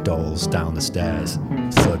ragdolls down the stairs.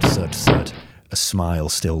 Thud, thud, thud. A smile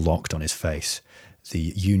still locked on his face. The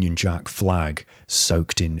Union Jack flag,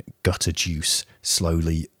 soaked in gutter juice,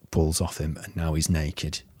 slowly pulls off him, and now he's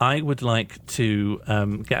naked. I would like to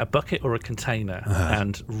get a bucket or a container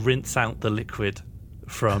and rinse out the liquid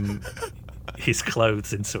from his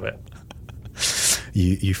clothes into it.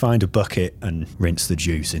 You find a bucket and rinse the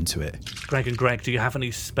juice into it. Greg and Greg, do you have any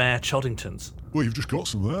spare Choddingtons? Well, you've just got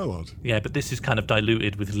some there, lad. Yeah, but this is kind of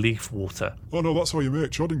diluted with leaf water. Oh no, that's how you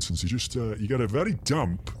make Choddingtons. You just you get a very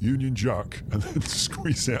damp Union Jack and then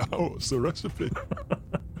squeeze it out. It's the recipe.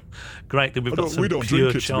 Great, then we've got some we don't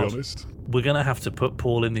pure drink it, to chod. be honest. We're going to have to put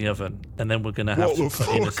Paul in the oven, and then we're going to have What to the put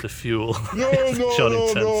in fuck? us the fuel. No,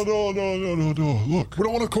 Choddingtons. no. Look, we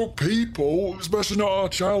don't want to cook people, especially not our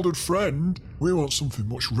childhood friend. We want something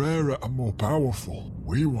much rarer and more powerful.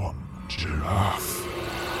 We want giraffe.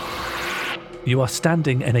 You are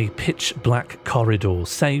standing in a pitch-black corridor,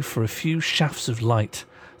 save for a few shafts of light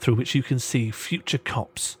through which you can see future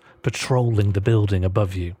cops patrolling the building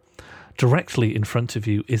above you. Directly in front of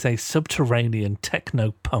you is a subterranean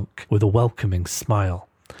techno-punk with a welcoming smile.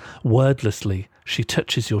 Wordlessly, she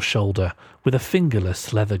touches your shoulder with a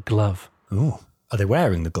fingerless leather glove. Ooh. Are they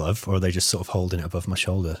wearing the glove, or are they just sort of holding it above my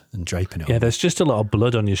shoulder and draping it Yeah, on? there's just a lot of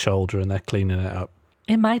blood on your shoulder and they're cleaning it up.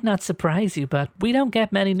 It might not surprise you, but we don't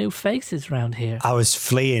get many new faces round here. I was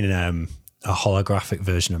fleeing a holographic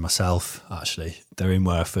version of myself, actually. They're in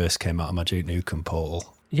where I first came out of my Duke Nukem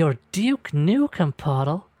portal. Your Duke Nukem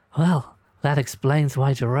portal? Well, that explains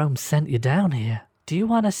why Jerome sent you down here. Do you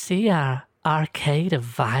want to see our arcade of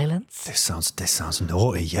violence? This sounds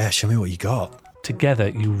naughty. Yeah, show me what you got. Together,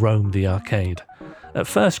 you roam the arcade. At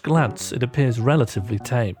first glance, it appears relatively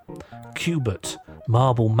tame. Cubert,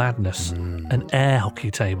 Marble Madness, an air hockey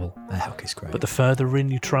table. Air hockey's great. But the further in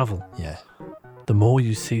you travel, yeah. the more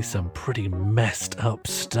you see some pretty messed up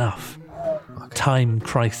stuff. Okay. Time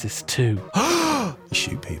Crisis 2. You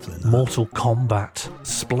shoot people in that. Mortal Kombat,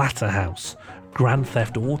 Splatterhouse, Grand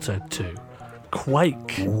Theft Auto 2,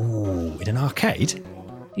 Quake. Ooh, in an arcade?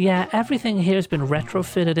 Yeah, everything here's been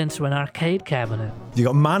retrofitted into an arcade cabinet. You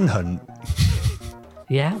got Manhunt.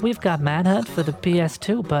 Yeah, we've got Manhunt for the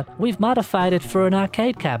PS2, but we've modified it for an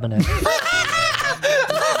arcade cabinet.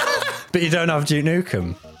 But you don't have Duke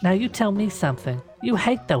Nukem. Now you tell me something. You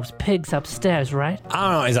hate those pigs upstairs, right?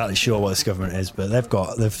 I'm not exactly sure what this government is, but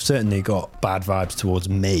they've certainly got bad vibes towards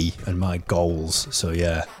me and my goals, so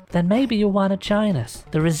yeah. Then maybe you want to join us.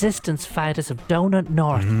 The resistance fighters of Donut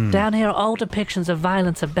North. Down here, all depictions of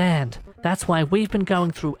violence are banned. That's why we've been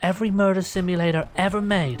going through every murder simulator ever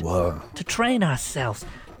made. Whoa. To train ourselves,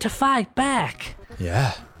 to fight back.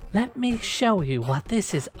 Yeah. Let me show you what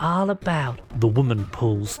this is all about. The woman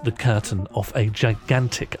pulls the curtain off a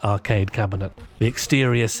gigantic arcade cabinet. The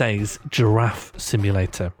exterior says Giraffe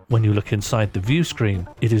Simulator. When you look inside the view screen,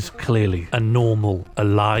 it is clearly a normal,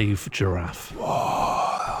 alive giraffe.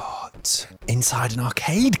 What? Inside an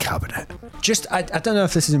arcade cabinet? I don't know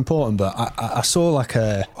if this is important, but I saw like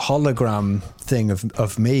a hologram thing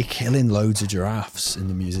of me killing loads of giraffes in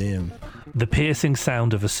the museum. The piercing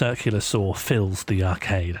sound of a circular saw fills the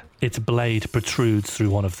arcade. Its blade protrudes through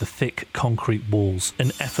one of the thick concrete walls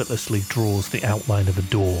and effortlessly draws the outline of a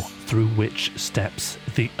door, through which steps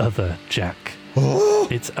the other Jack.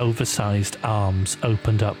 Its oversized arms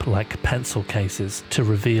opened up like pencil cases to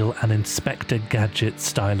reveal an Inspector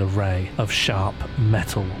Gadget-style array of sharp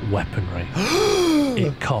metal weaponry.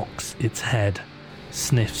 It cocks its head,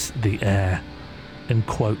 sniffs the air, and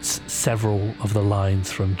quotes several of the lines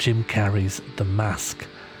from Jim Carrey's The Mask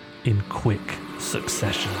in quick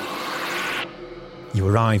succession. You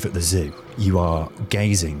arrive at the zoo. You are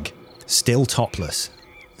gazing, still topless,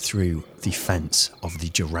 through the fence of the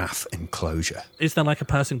giraffe enclosure. Is there like a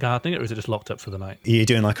person gardening it, or is it just locked up for the night? Are you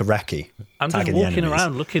doing like a recce? I'm just tagging the walking enemies?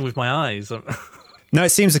 around looking with my eyes. No, it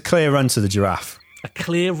seems a clear run to the giraffe. A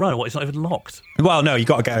clear run? What, it's not even locked? Well, no, you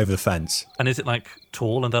got to get over the fence. And is it like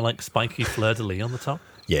tall and they're like spiky fleur-de-lis on the top?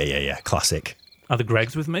 Yeah, classic. Are the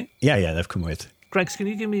Gregs with me? Yeah, they've come with. Gregs, can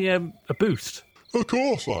you give me a boost? Of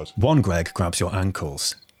course, lad. One Greg grabs your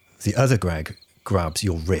ankles. The other Greg grabs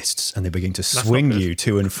your wrists, and they begin to not swing good. you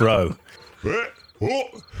to and fro. Hey!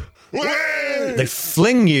 They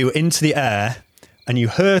fling you into the air, and you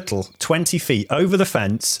hurtle 20 feet over the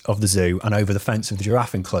fence of the zoo and over the fence of the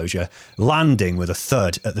giraffe enclosure, landing with a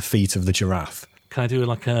thud at the feet of the giraffe. Can I do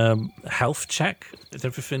like a health check? Is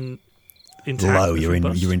everything intact? Low,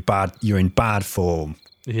 Everything you're in bad form.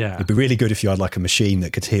 Yeah. It'd be really good if you had like a machine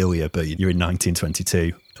that could heal you, but you're in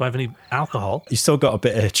 1922. Do I have any alcohol? You still got a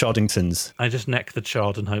bit of Choddingtons. I just neck the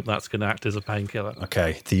chod and hope that's going to act as a painkiller.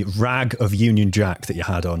 Okay, the rag of Union Jack that you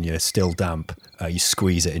had on you is still damp. You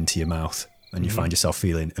squeeze it into your mouth, and you find yourself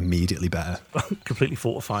feeling immediately better. Completely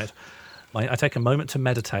fortified. I take a moment to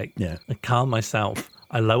meditate. Yeah. I calm myself.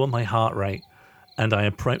 I lower my heart rate, and I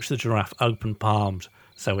approach the giraffe open-palmed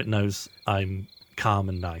so it knows I'm calm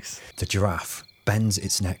and nice. The giraffe bends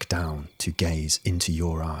its neck down to gaze into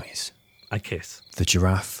your eyes. I kiss. The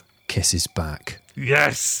giraffe kisses back.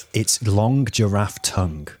 Yes! Its long giraffe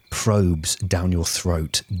tongue probes down your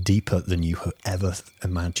throat deeper than you have ever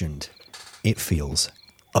imagined. It feels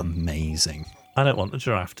amazing. I don't want the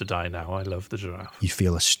giraffe to die now. I love the giraffe. You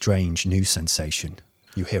feel a strange new sensation.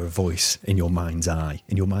 You hear a voice in your mind's eye,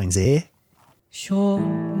 in your mind's ear.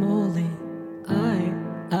 Sean Morley, I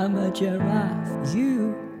am a giraffe.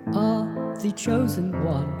 You are the chosen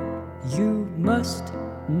one. You must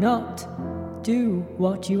not do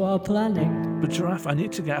what you are planning. But giraffe, I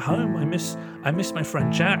need to get home. I miss my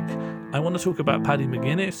friend Jack. I want to talk about Paddy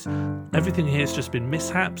McGuinness. Everything here's just been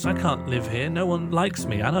mishaps. I can't live here. No one likes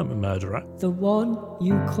me. And I'm a murderer. The one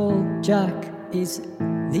you call Jack is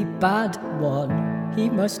the bad one. He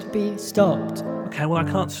must be stopped. Okay, well, I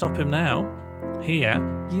can't stop him now. Here.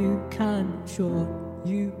 You can, sure.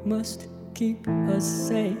 You must keep us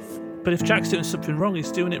safe. But if Jack's doing something wrong,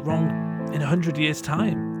 he's doing it wrong in 100 years'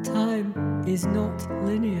 time. Time is not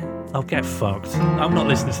linear. I'll get fucked. I'm not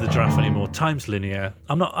listening to the giraffe anymore. Time's linear.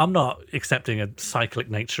 I'm not accepting a cyclic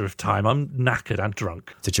nature of time. I'm knackered and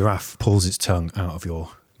drunk. The giraffe pulls its tongue out of your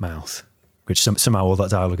mouth, which somehow all that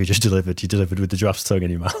dialogue you just delivered, you delivered with the giraffe's tongue in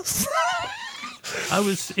your mouth.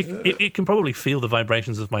 It can probably feel the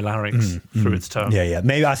vibrations of my larynx through its tongue. Yeah.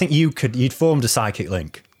 Maybe I think you'd formed a psychic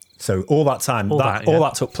link. So all that time, all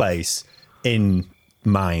that took place in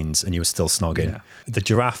minds, and you were still snogging. Yeah. The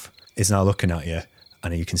giraffe is now looking at you,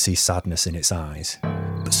 and you can see sadness in its eyes.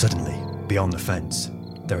 But suddenly, beyond the fence,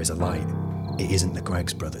 there is a light. It isn't the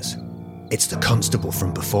Greggs brothers. It's the constable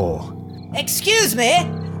from before. Excuse me?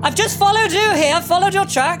 I've just followed you here, followed your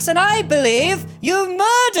tracks, and I believe you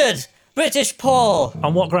murdered British Paul.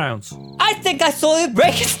 On what grounds? I think I saw you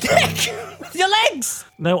break his neck with your legs.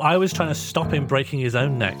 No, I was trying to stop him breaking his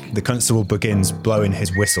own neck. The constable begins blowing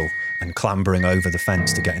his whistle and clambering over the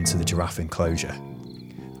fence to get into the giraffe enclosure.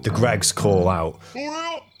 The Greggs call out, Hurry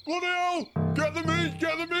up! Bloody hell! Get the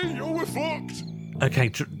meat! Or we're fucked! Okay,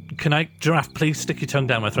 can I, giraffe, please stick your tongue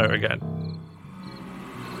down my throat again?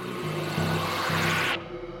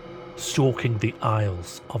 Stalking the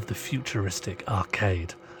aisles of the futuristic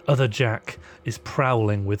arcade, Other Jack is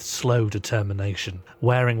prowling with slow determination,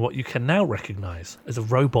 wearing what you can now recognise as a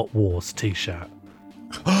Robot Wars t-shirt.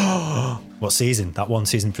 What season? That one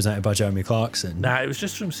season presented by Jeremy Clarkson? Nah, it was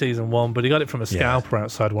just from season 1, but he got it from a scalper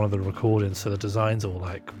outside one of the recordings, so the design's all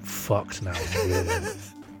like fucked now.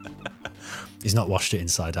 He's not washed it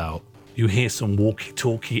inside out. You hear some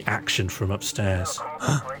walkie-talkie action from upstairs,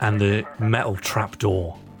 and the metal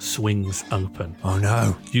trapdoor swings open. Oh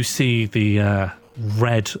no. You see the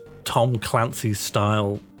red Tom Clancy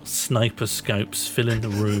style sniper scopes filling the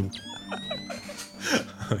room.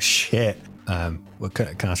 Oh shit.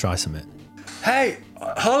 Can I try something? Hey,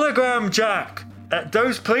 hologram Jack!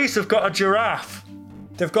 Those police have got a giraffe.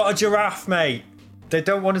 They've got a giraffe, mate. They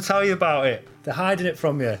don't want to tell you about it. They're hiding it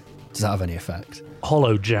from you. Does that have any effect?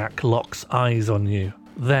 Hollow Jack locks eyes on you,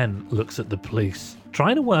 then looks at the police,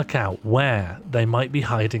 trying to work out where they might be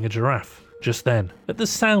hiding a giraffe. Just then, at the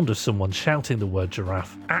sound of someone shouting the word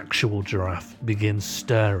giraffe, actual giraffe begins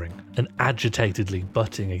stirring and agitatedly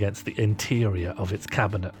butting against the interior of its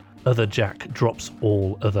cabinet. Other Jack drops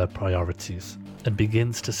all other priorities and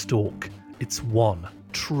begins to stalk its one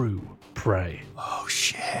true prey. Oh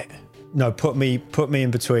shit. No, put me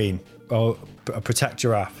in between. Oh, protect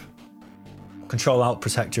giraffe. Control Alt,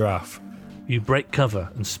 protect giraffe. You break cover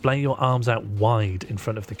and splay your arms out wide in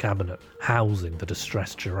front of the cabinet, housing the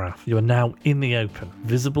distressed giraffe. You are now in the open,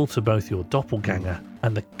 visible to both your doppelganger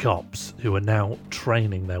and the cops, who are now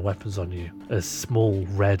training their weapons on you as small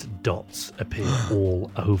red dots appear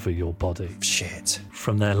all over your body. Shit.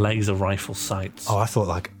 From their laser rifle sights. Oh, I thought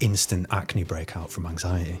like instant acne breakout from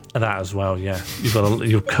anxiety. And that as well, yeah.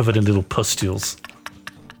 You're covered in little pustules.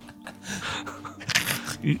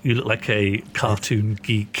 You look like a cartoon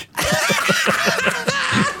geek.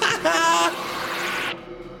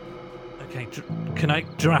 Okay,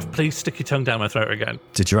 giraffe, please stick your tongue down my throat again.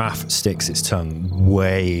 The giraffe sticks its tongue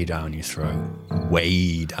way down your throat.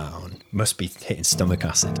 Way down. Must be hitting stomach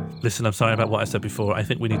acid. Listen, I'm sorry about what I said before. I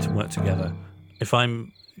think we need to work together. If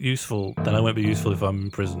I'm useful, then I won't be useful if I'm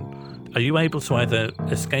in prison. Are you able to either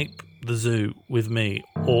escape the zoo with me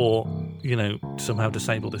or, somehow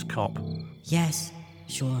disable this cop? Yes,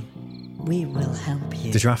 sure. We will help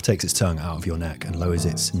you. The giraffe takes its tongue out of your neck and lowers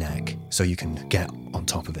its neck so you can get on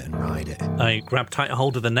top of it and ride it. I grab tight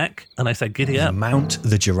hold of the neck and I say, giddy You up. mount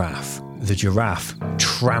the giraffe. The giraffe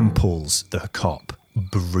tramples the cop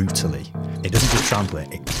brutally. It doesn't just trample it,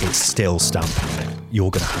 it's still stamping on it.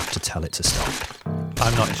 You're going to have to tell it to stop.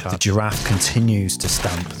 I'm not in The charge. giraffe continues to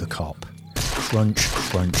stamp the cop. Crunch,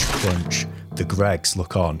 crunch, crunch. The Greggs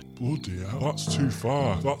look on. Bloody hell, that's too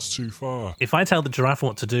far. If I tell the giraffe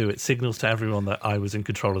what to do, it signals to everyone that I was in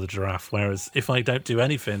control of the giraffe. Whereas if I don't do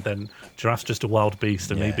anything, then giraffe's just a wild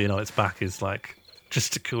beast and me being on its back is like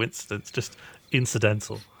just a coincidence, just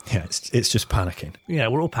incidental. Yeah, it's just panicking. Yeah,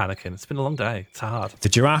 we're all panicking. It's been a long day. It's hard. The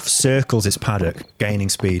giraffe circles its paddock, gaining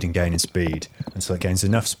speed and gaining speed, until it gains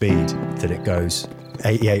enough speed that it goes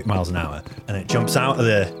 88 miles an hour, and it jumps out of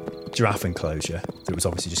the giraffe enclosure that was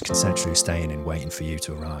obviously just consensually staying in, waiting for you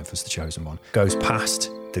to arrive as the chosen one. Goes past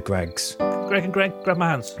the Greggs Greg and Greg, grab my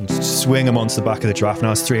hands. and swing them onto the back of the giraffe. Now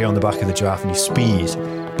there's 3 on the back of the giraffe, and you speed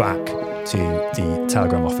back to the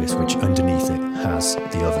telegram office, which underneath it has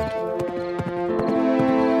the oven.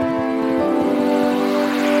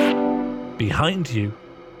 Behind you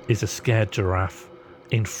is a scared giraffe.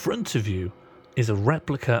 In front of you is a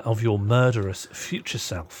replica of your murderous future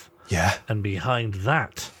self. Yeah. And behind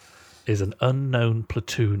that is an unknown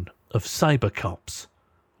platoon of cyber cops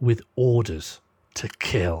with orders to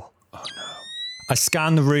kill. Oh no. I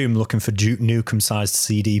scan the room looking for Duke Nukem-sized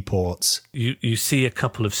CD ports. You see a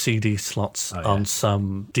couple of CD slots on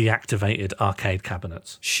some deactivated arcade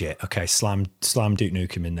cabinets. Shit, okay, slam Duke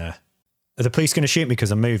Nukem in there. Are the police going to shoot me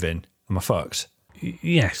because I'm moving? Am I fucked?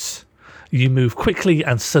 Yes. You move quickly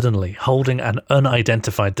and suddenly, holding an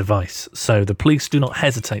unidentified device, so the police do not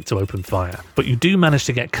hesitate to open fire. But you do manage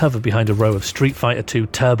to get cover behind a row of Street Fighter II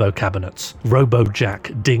turbo cabinets.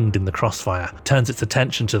 Robo-Jack, dinged in the crossfire, turns its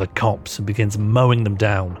attention to the cops and begins mowing them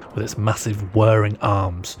down with its massive whirring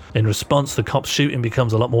arms. In response, the cops' shooting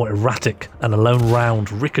becomes a lot more erratic, and a lone round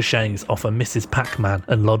ricochets off a Mrs. Pac-Man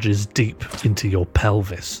and lodges deep into your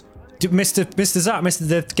pelvis. Mr. Zap, Mr.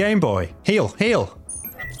 the Game Boy, heal.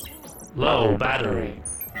 Low battery.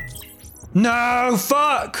 No,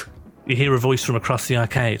 fuck! You hear a voice from across the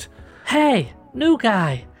arcade. Hey, new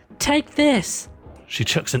guy, take this. She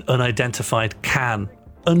chucks an unidentified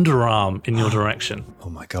underarm in your direction. Oh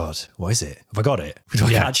my god, what is it? Have I got it? Do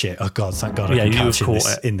I catch it? Oh god, thank god I can you catch have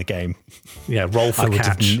caught it in the game. Yeah, roll for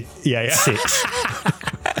catch. Yeah. 6.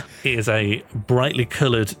 It is a brightly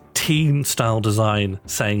coloured teen-style design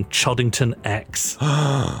saying Choddington X.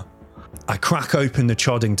 I crack open the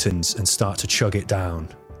Choddingtons and start to chug it down.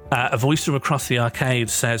 A voice from across the arcade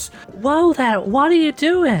says, Whoa there, what are you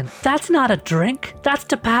doing? That's not a drink. That's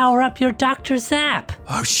to power up your Dr. Zap.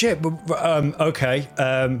 Oh shit, okay.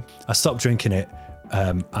 I stopped drinking it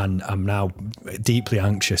and I'm now deeply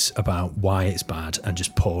anxious about why it's bad and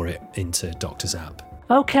just pour it into Dr. Zap.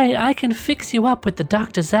 Okay, I can fix you up with the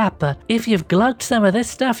Dr. Zap, but if you've glugged some of this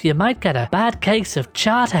stuff, you might get a bad case of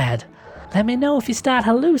Chothead. Let me know if you start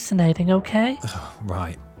hallucinating, okay?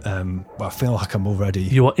 Right. I feel like I'm already...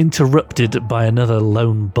 You are interrupted by another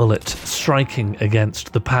lone bullet striking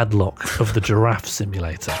against the padlock of the giraffe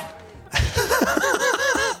simulator.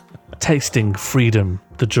 Tasting freedom,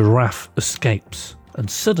 the giraffe escapes, and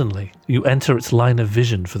suddenly you enter its line of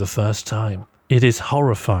vision for the first time. It is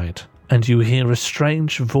horrified, and you hear a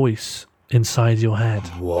strange voice inside your head.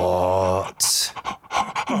 What?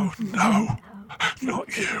 Oh no,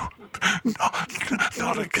 not you.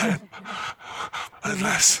 Not again.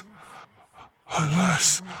 Unless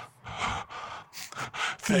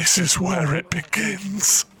this is where it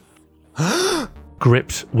begins.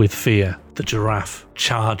 Gripped with fear, the giraffe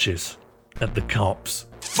charges at the cops.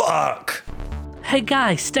 Fuck! Hey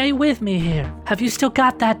guy, stay with me here. Have you still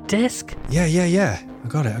got that disc? Yeah. I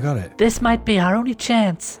got it. This might be our only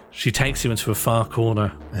chance. She takes you into a far corner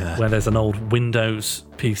where there's an old Windows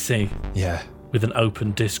PC Yeah. with an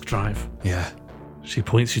open disk drive. Yeah. She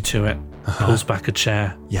points you to it, pulls back a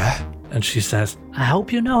chair, Yeah. and she says, I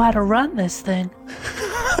hope you know how to run this thing.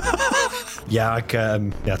 Yeah, I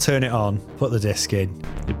turn it on, put the disc in.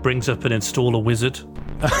 it brings up an installer wizard.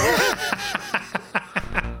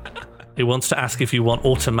 It wants to ask if you want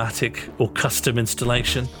automatic or custom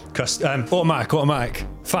installation. Automatic.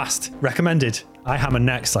 Fast. Recommended. I hammer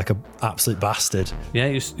next like an absolute bastard. Yeah,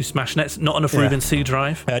 you smash nets. Not enough room in C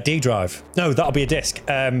drive. D drive. No, that'll be a disc.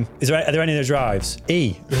 Are there any other drives?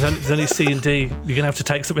 E. There's only C and D. You're going to have to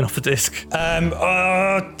take something off the disc.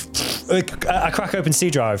 I crack open C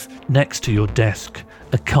drive. Next to your desk,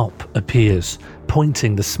 a cop appears,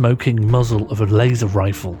 pointing the smoking muzzle of a laser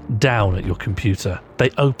rifle down at your computer. They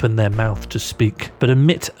open their mouth to speak, but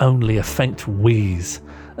emit only a faint wheeze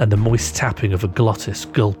and the moist tapping of a glottis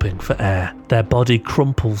gulping for air. Their body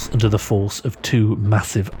crumples under the force of two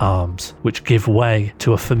massive arms, which give way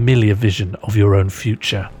to a familiar vision of your own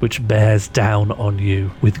future, which bears down on you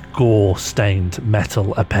with gore-stained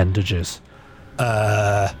metal appendages.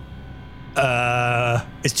 Is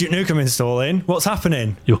Duke Nukem installing? What's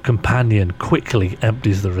happening? Your companion quickly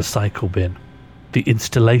empties the recycle bin. The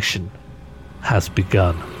installation has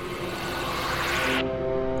begun.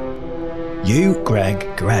 You, Greg,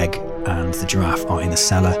 and the giraffe are in the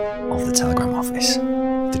cellar of the telegram office.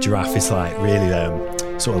 The giraffe is like really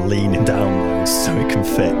sort of leaning down so it can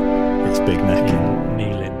fit its big neck in.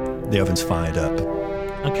 Kneeling. The oven's fired up.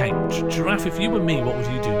 Okay, Giraffe, if you were me, what would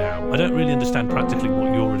you do now? I don't really understand practically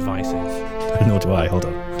what your advice is. Nor do I. Hold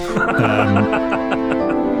on.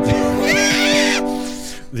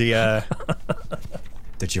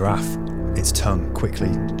 The giraffe, its tongue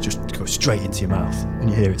quickly just goes straight into your mouth, and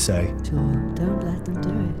you hear it say, Don't let them do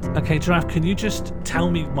it. Okay, Giraffe, can you just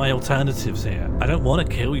tell me my alternatives here? I don't want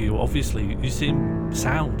to kill you, obviously. You seem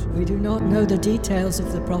sound. We do not know the details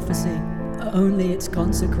of the prophecy. only its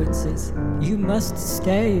consequences. You must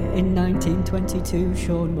stay in 1922,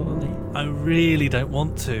 Sean Morley. I really don't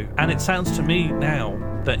want to. And it sounds to me now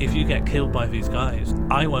that if you get killed by these guys,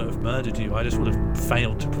 I won't have murdered you. I just would have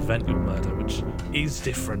failed to prevent your murder, which is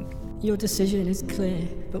different. Your decision is clear,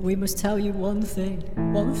 but we must tell you one thing.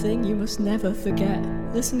 One thing you must never forget.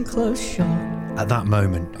 Listen close, Sean. At that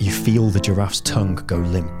moment, you feel the giraffe's tongue go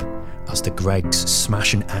limp as the Greggs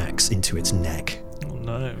smash an axe into its neck. Oh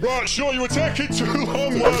no. Right, sure, you were taking too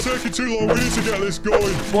long, lad. Taking too long. We need to get this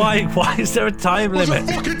going. Why? Why is there a time There's limit?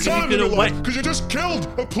 a fucking time limit, lad, because you just killed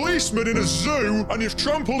a policeman in a zoo and you've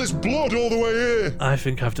trampled his blood all the way here. I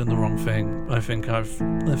think I've done the wrong thing. I think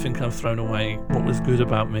I've thrown away what was good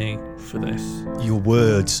about me for this. Your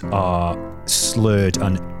words are slurred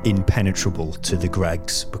and impenetrable to the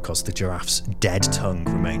Greggs because the giraffe's dead tongue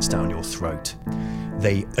remains down your throat.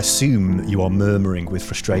 They assume you are murmuring with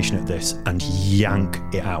frustration at this and yank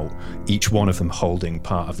it out, each one of them holding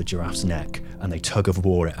part of the giraffe's neck, and they tug of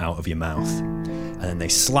war it out of your mouth. And then they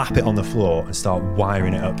slap it on the floor and start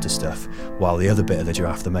wiring it up to stuff, while the other bit of the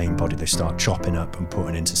giraffe, the main body, they start chopping up and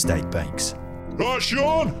putting into steak bakes. Right,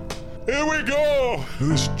 Sean, here we go. With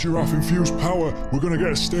this giraffe-infused power, we're going to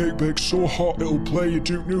get a steak bake so hot it'll play your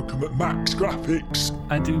Duke Nukem at max graphics.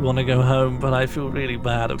 I do want to go home, but I feel really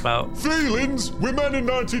bad about... Feelings? We're men in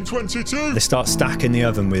 1922. They start stacking the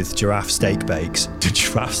oven with giraffe steak bakes. The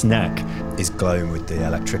giraffe's neck is glowing with the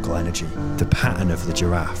electrical energy. The pattern of the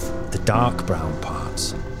giraffe, the dark brown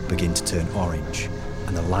parts, begin to turn orange,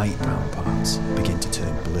 and the light brown parts begin to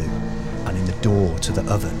turn blue. And in the door to the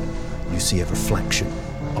oven, you see a reflection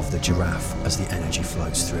of the giraffe as the energy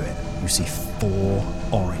flows through it. You see 4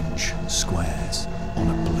 orange squares on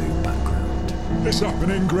a blue background. It's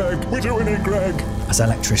happening, Greg. We're doing it, Greg. As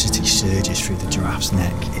electricity surges through the giraffe's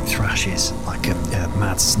neck, it thrashes like a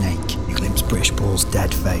mad snake. You glimpse British Bull's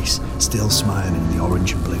dead face, still smiling in the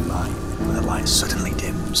orange and blue light, when the light suddenly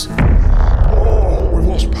dims. Oh, we've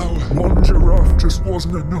lost power. One giraffe just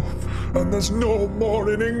wasn't enough, and there's no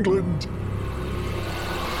more in England.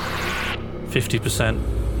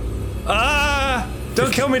 50%.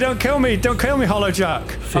 Don't kill me, don't kill me, don't kill me, Hollow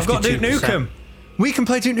Jack. I've got Duke 52%. Nukem. We can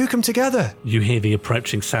play Duke Nukem together. You hear the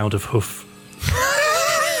approaching sound of hoof.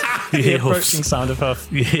 You hear hoofs. Sound of hoof.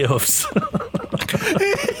 You hear hoofs.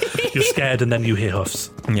 You're scared and then you hear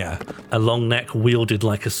hoofs. Yeah. A long neck wielded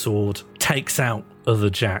like a sword takes out other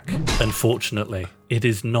Jack. Unfortunately, it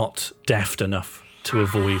is not deft enough to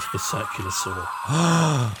avoid the circular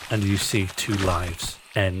saw. And you see 2 lives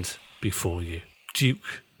end before you.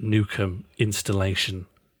 Duke Nukem installation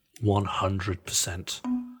 100%.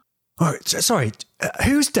 Oh, sorry,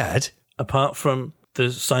 who's dead? Apart from the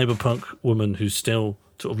cyberpunk woman who's still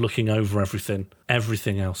sort of looking over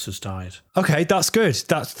everything else has died. Okay, that's good.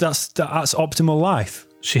 That's optimal life.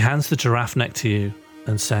 She hands the giraffe neck to you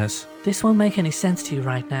and says, This won't make any sense to you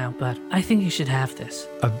right now, but I think you should have this.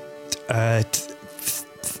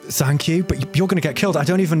 Thank you, but you're going to get killed. I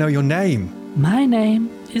don't even know your name. My name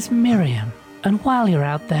is Miriam, and while you're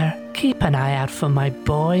out there, keep an eye out for my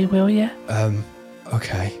boy, will you?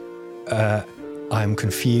 Okay. I'm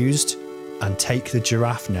confused and take the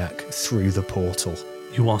giraffe neck through the portal.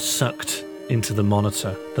 You are sucked into the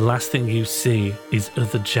monitor. The last thing you see is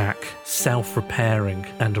other Jack self-repairing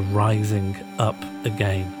and rising up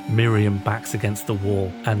again. Miriam backs against the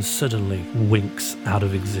wall and suddenly winks out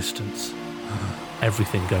of existence.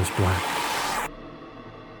 Everything goes black.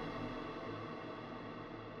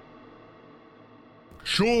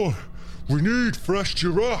 Sure, we need fresh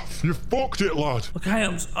giraffe. You fucked it, lad. Okay,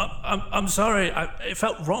 I'm sorry. It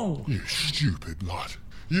felt wrong. You stupid lad.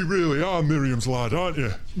 You really are Miriam's lad, aren't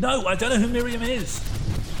you? No, I don't know who Miriam is.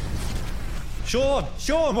 Sean,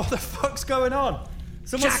 what the fuck's going on?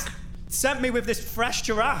 Someone Jack! sent me with this fresh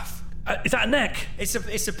giraffe. Is that a neck? It's a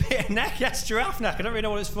bit of neck, yes, giraffe neck. I don't really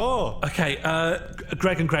know what it's for. Okay,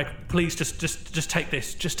 Greg, please just take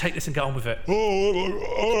this. Just take this and get on with it. Oh,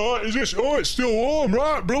 all right. Is this? Oh, it's still warm.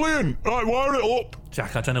 Right, brilliant. Right, wire it up.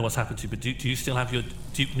 Jack, I don't know what's happened to you, but do you still have your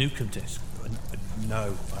Duke Nukem disc?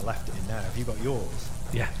 No, I left it in there. Have you got yours?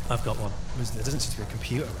 Yeah, I've got one. There doesn't seem to be a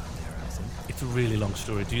computer around here or anything. It's a really long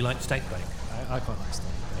story. Do you like steak bake? I quite like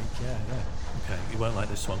steak bake, yeah. Okay, you won't like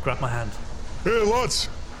this one. Grab my hand. Hey, lads.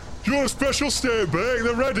 You want a special steak bake?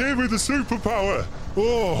 They're ready with the superpower.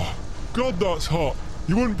 Oh, God, that's hot.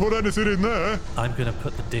 You wouldn't put anything in there. I'm going to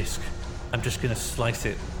put the disc. I'm just going to slice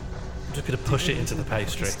it. I'm just going to push it into the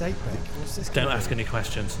pastry. Steak bake? What's this? Don't ask any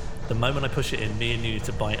questions. The moment I push it in, me and you need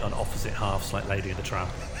to bite on opposite halves like Lady and the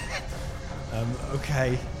Tramp.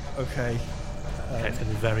 Okay. Okay, it's going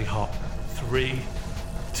to be very hot. 3,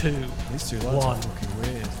 2, These 2 1. are fucking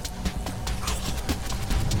weird.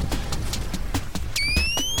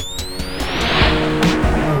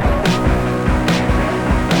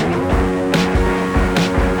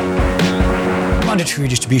 Mandatory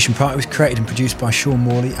Redistribution Party was created and produced by Sean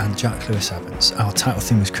Morley and Jack Lewis Evans. Our title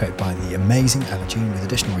theme was created by the amazing Ella Jean with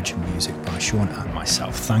additional original music by Sean and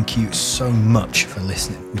myself. Thank you so much for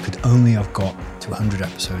listening. We could only have got to 100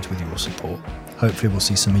 episodes with your support. Hopefully we'll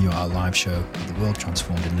see some of you at our live show with The World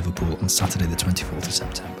Transformed in Liverpool on Saturday the 24th of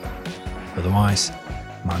September. Otherwise,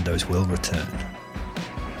 Mandos will return.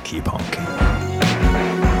 Keep honking.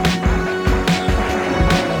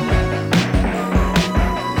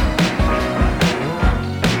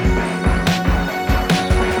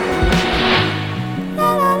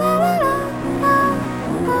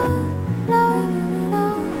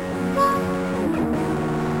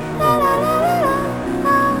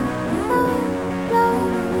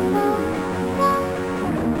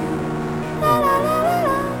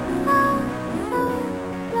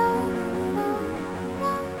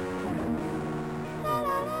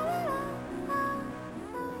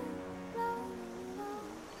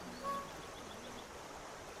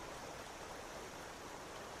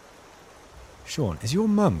 Sean, is your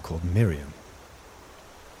mum called Miriam?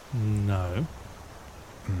 No.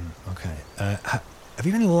 Okay. Have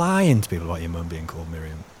you been lying to people about your mum being called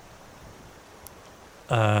Miriam?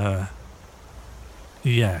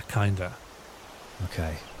 Yeah, kinda.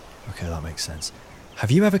 Okay, that makes sense.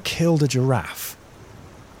 Have you ever killed a giraffe?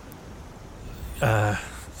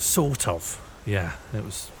 Sort of. Yeah, it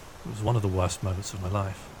was one of the worst moments of my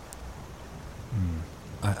life.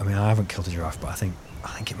 I mean, I haven't killed a giraffe, but I think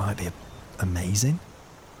it might be amazing.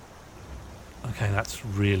 Okay, that's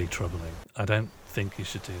really troubling. I don't think you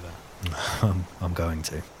should do that. I'm going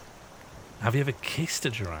to. Have you ever kissed a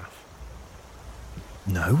giraffe?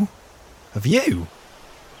 No? Have you?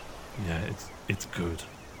 Yeah, it's good.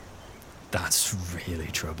 That's really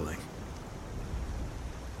troubling.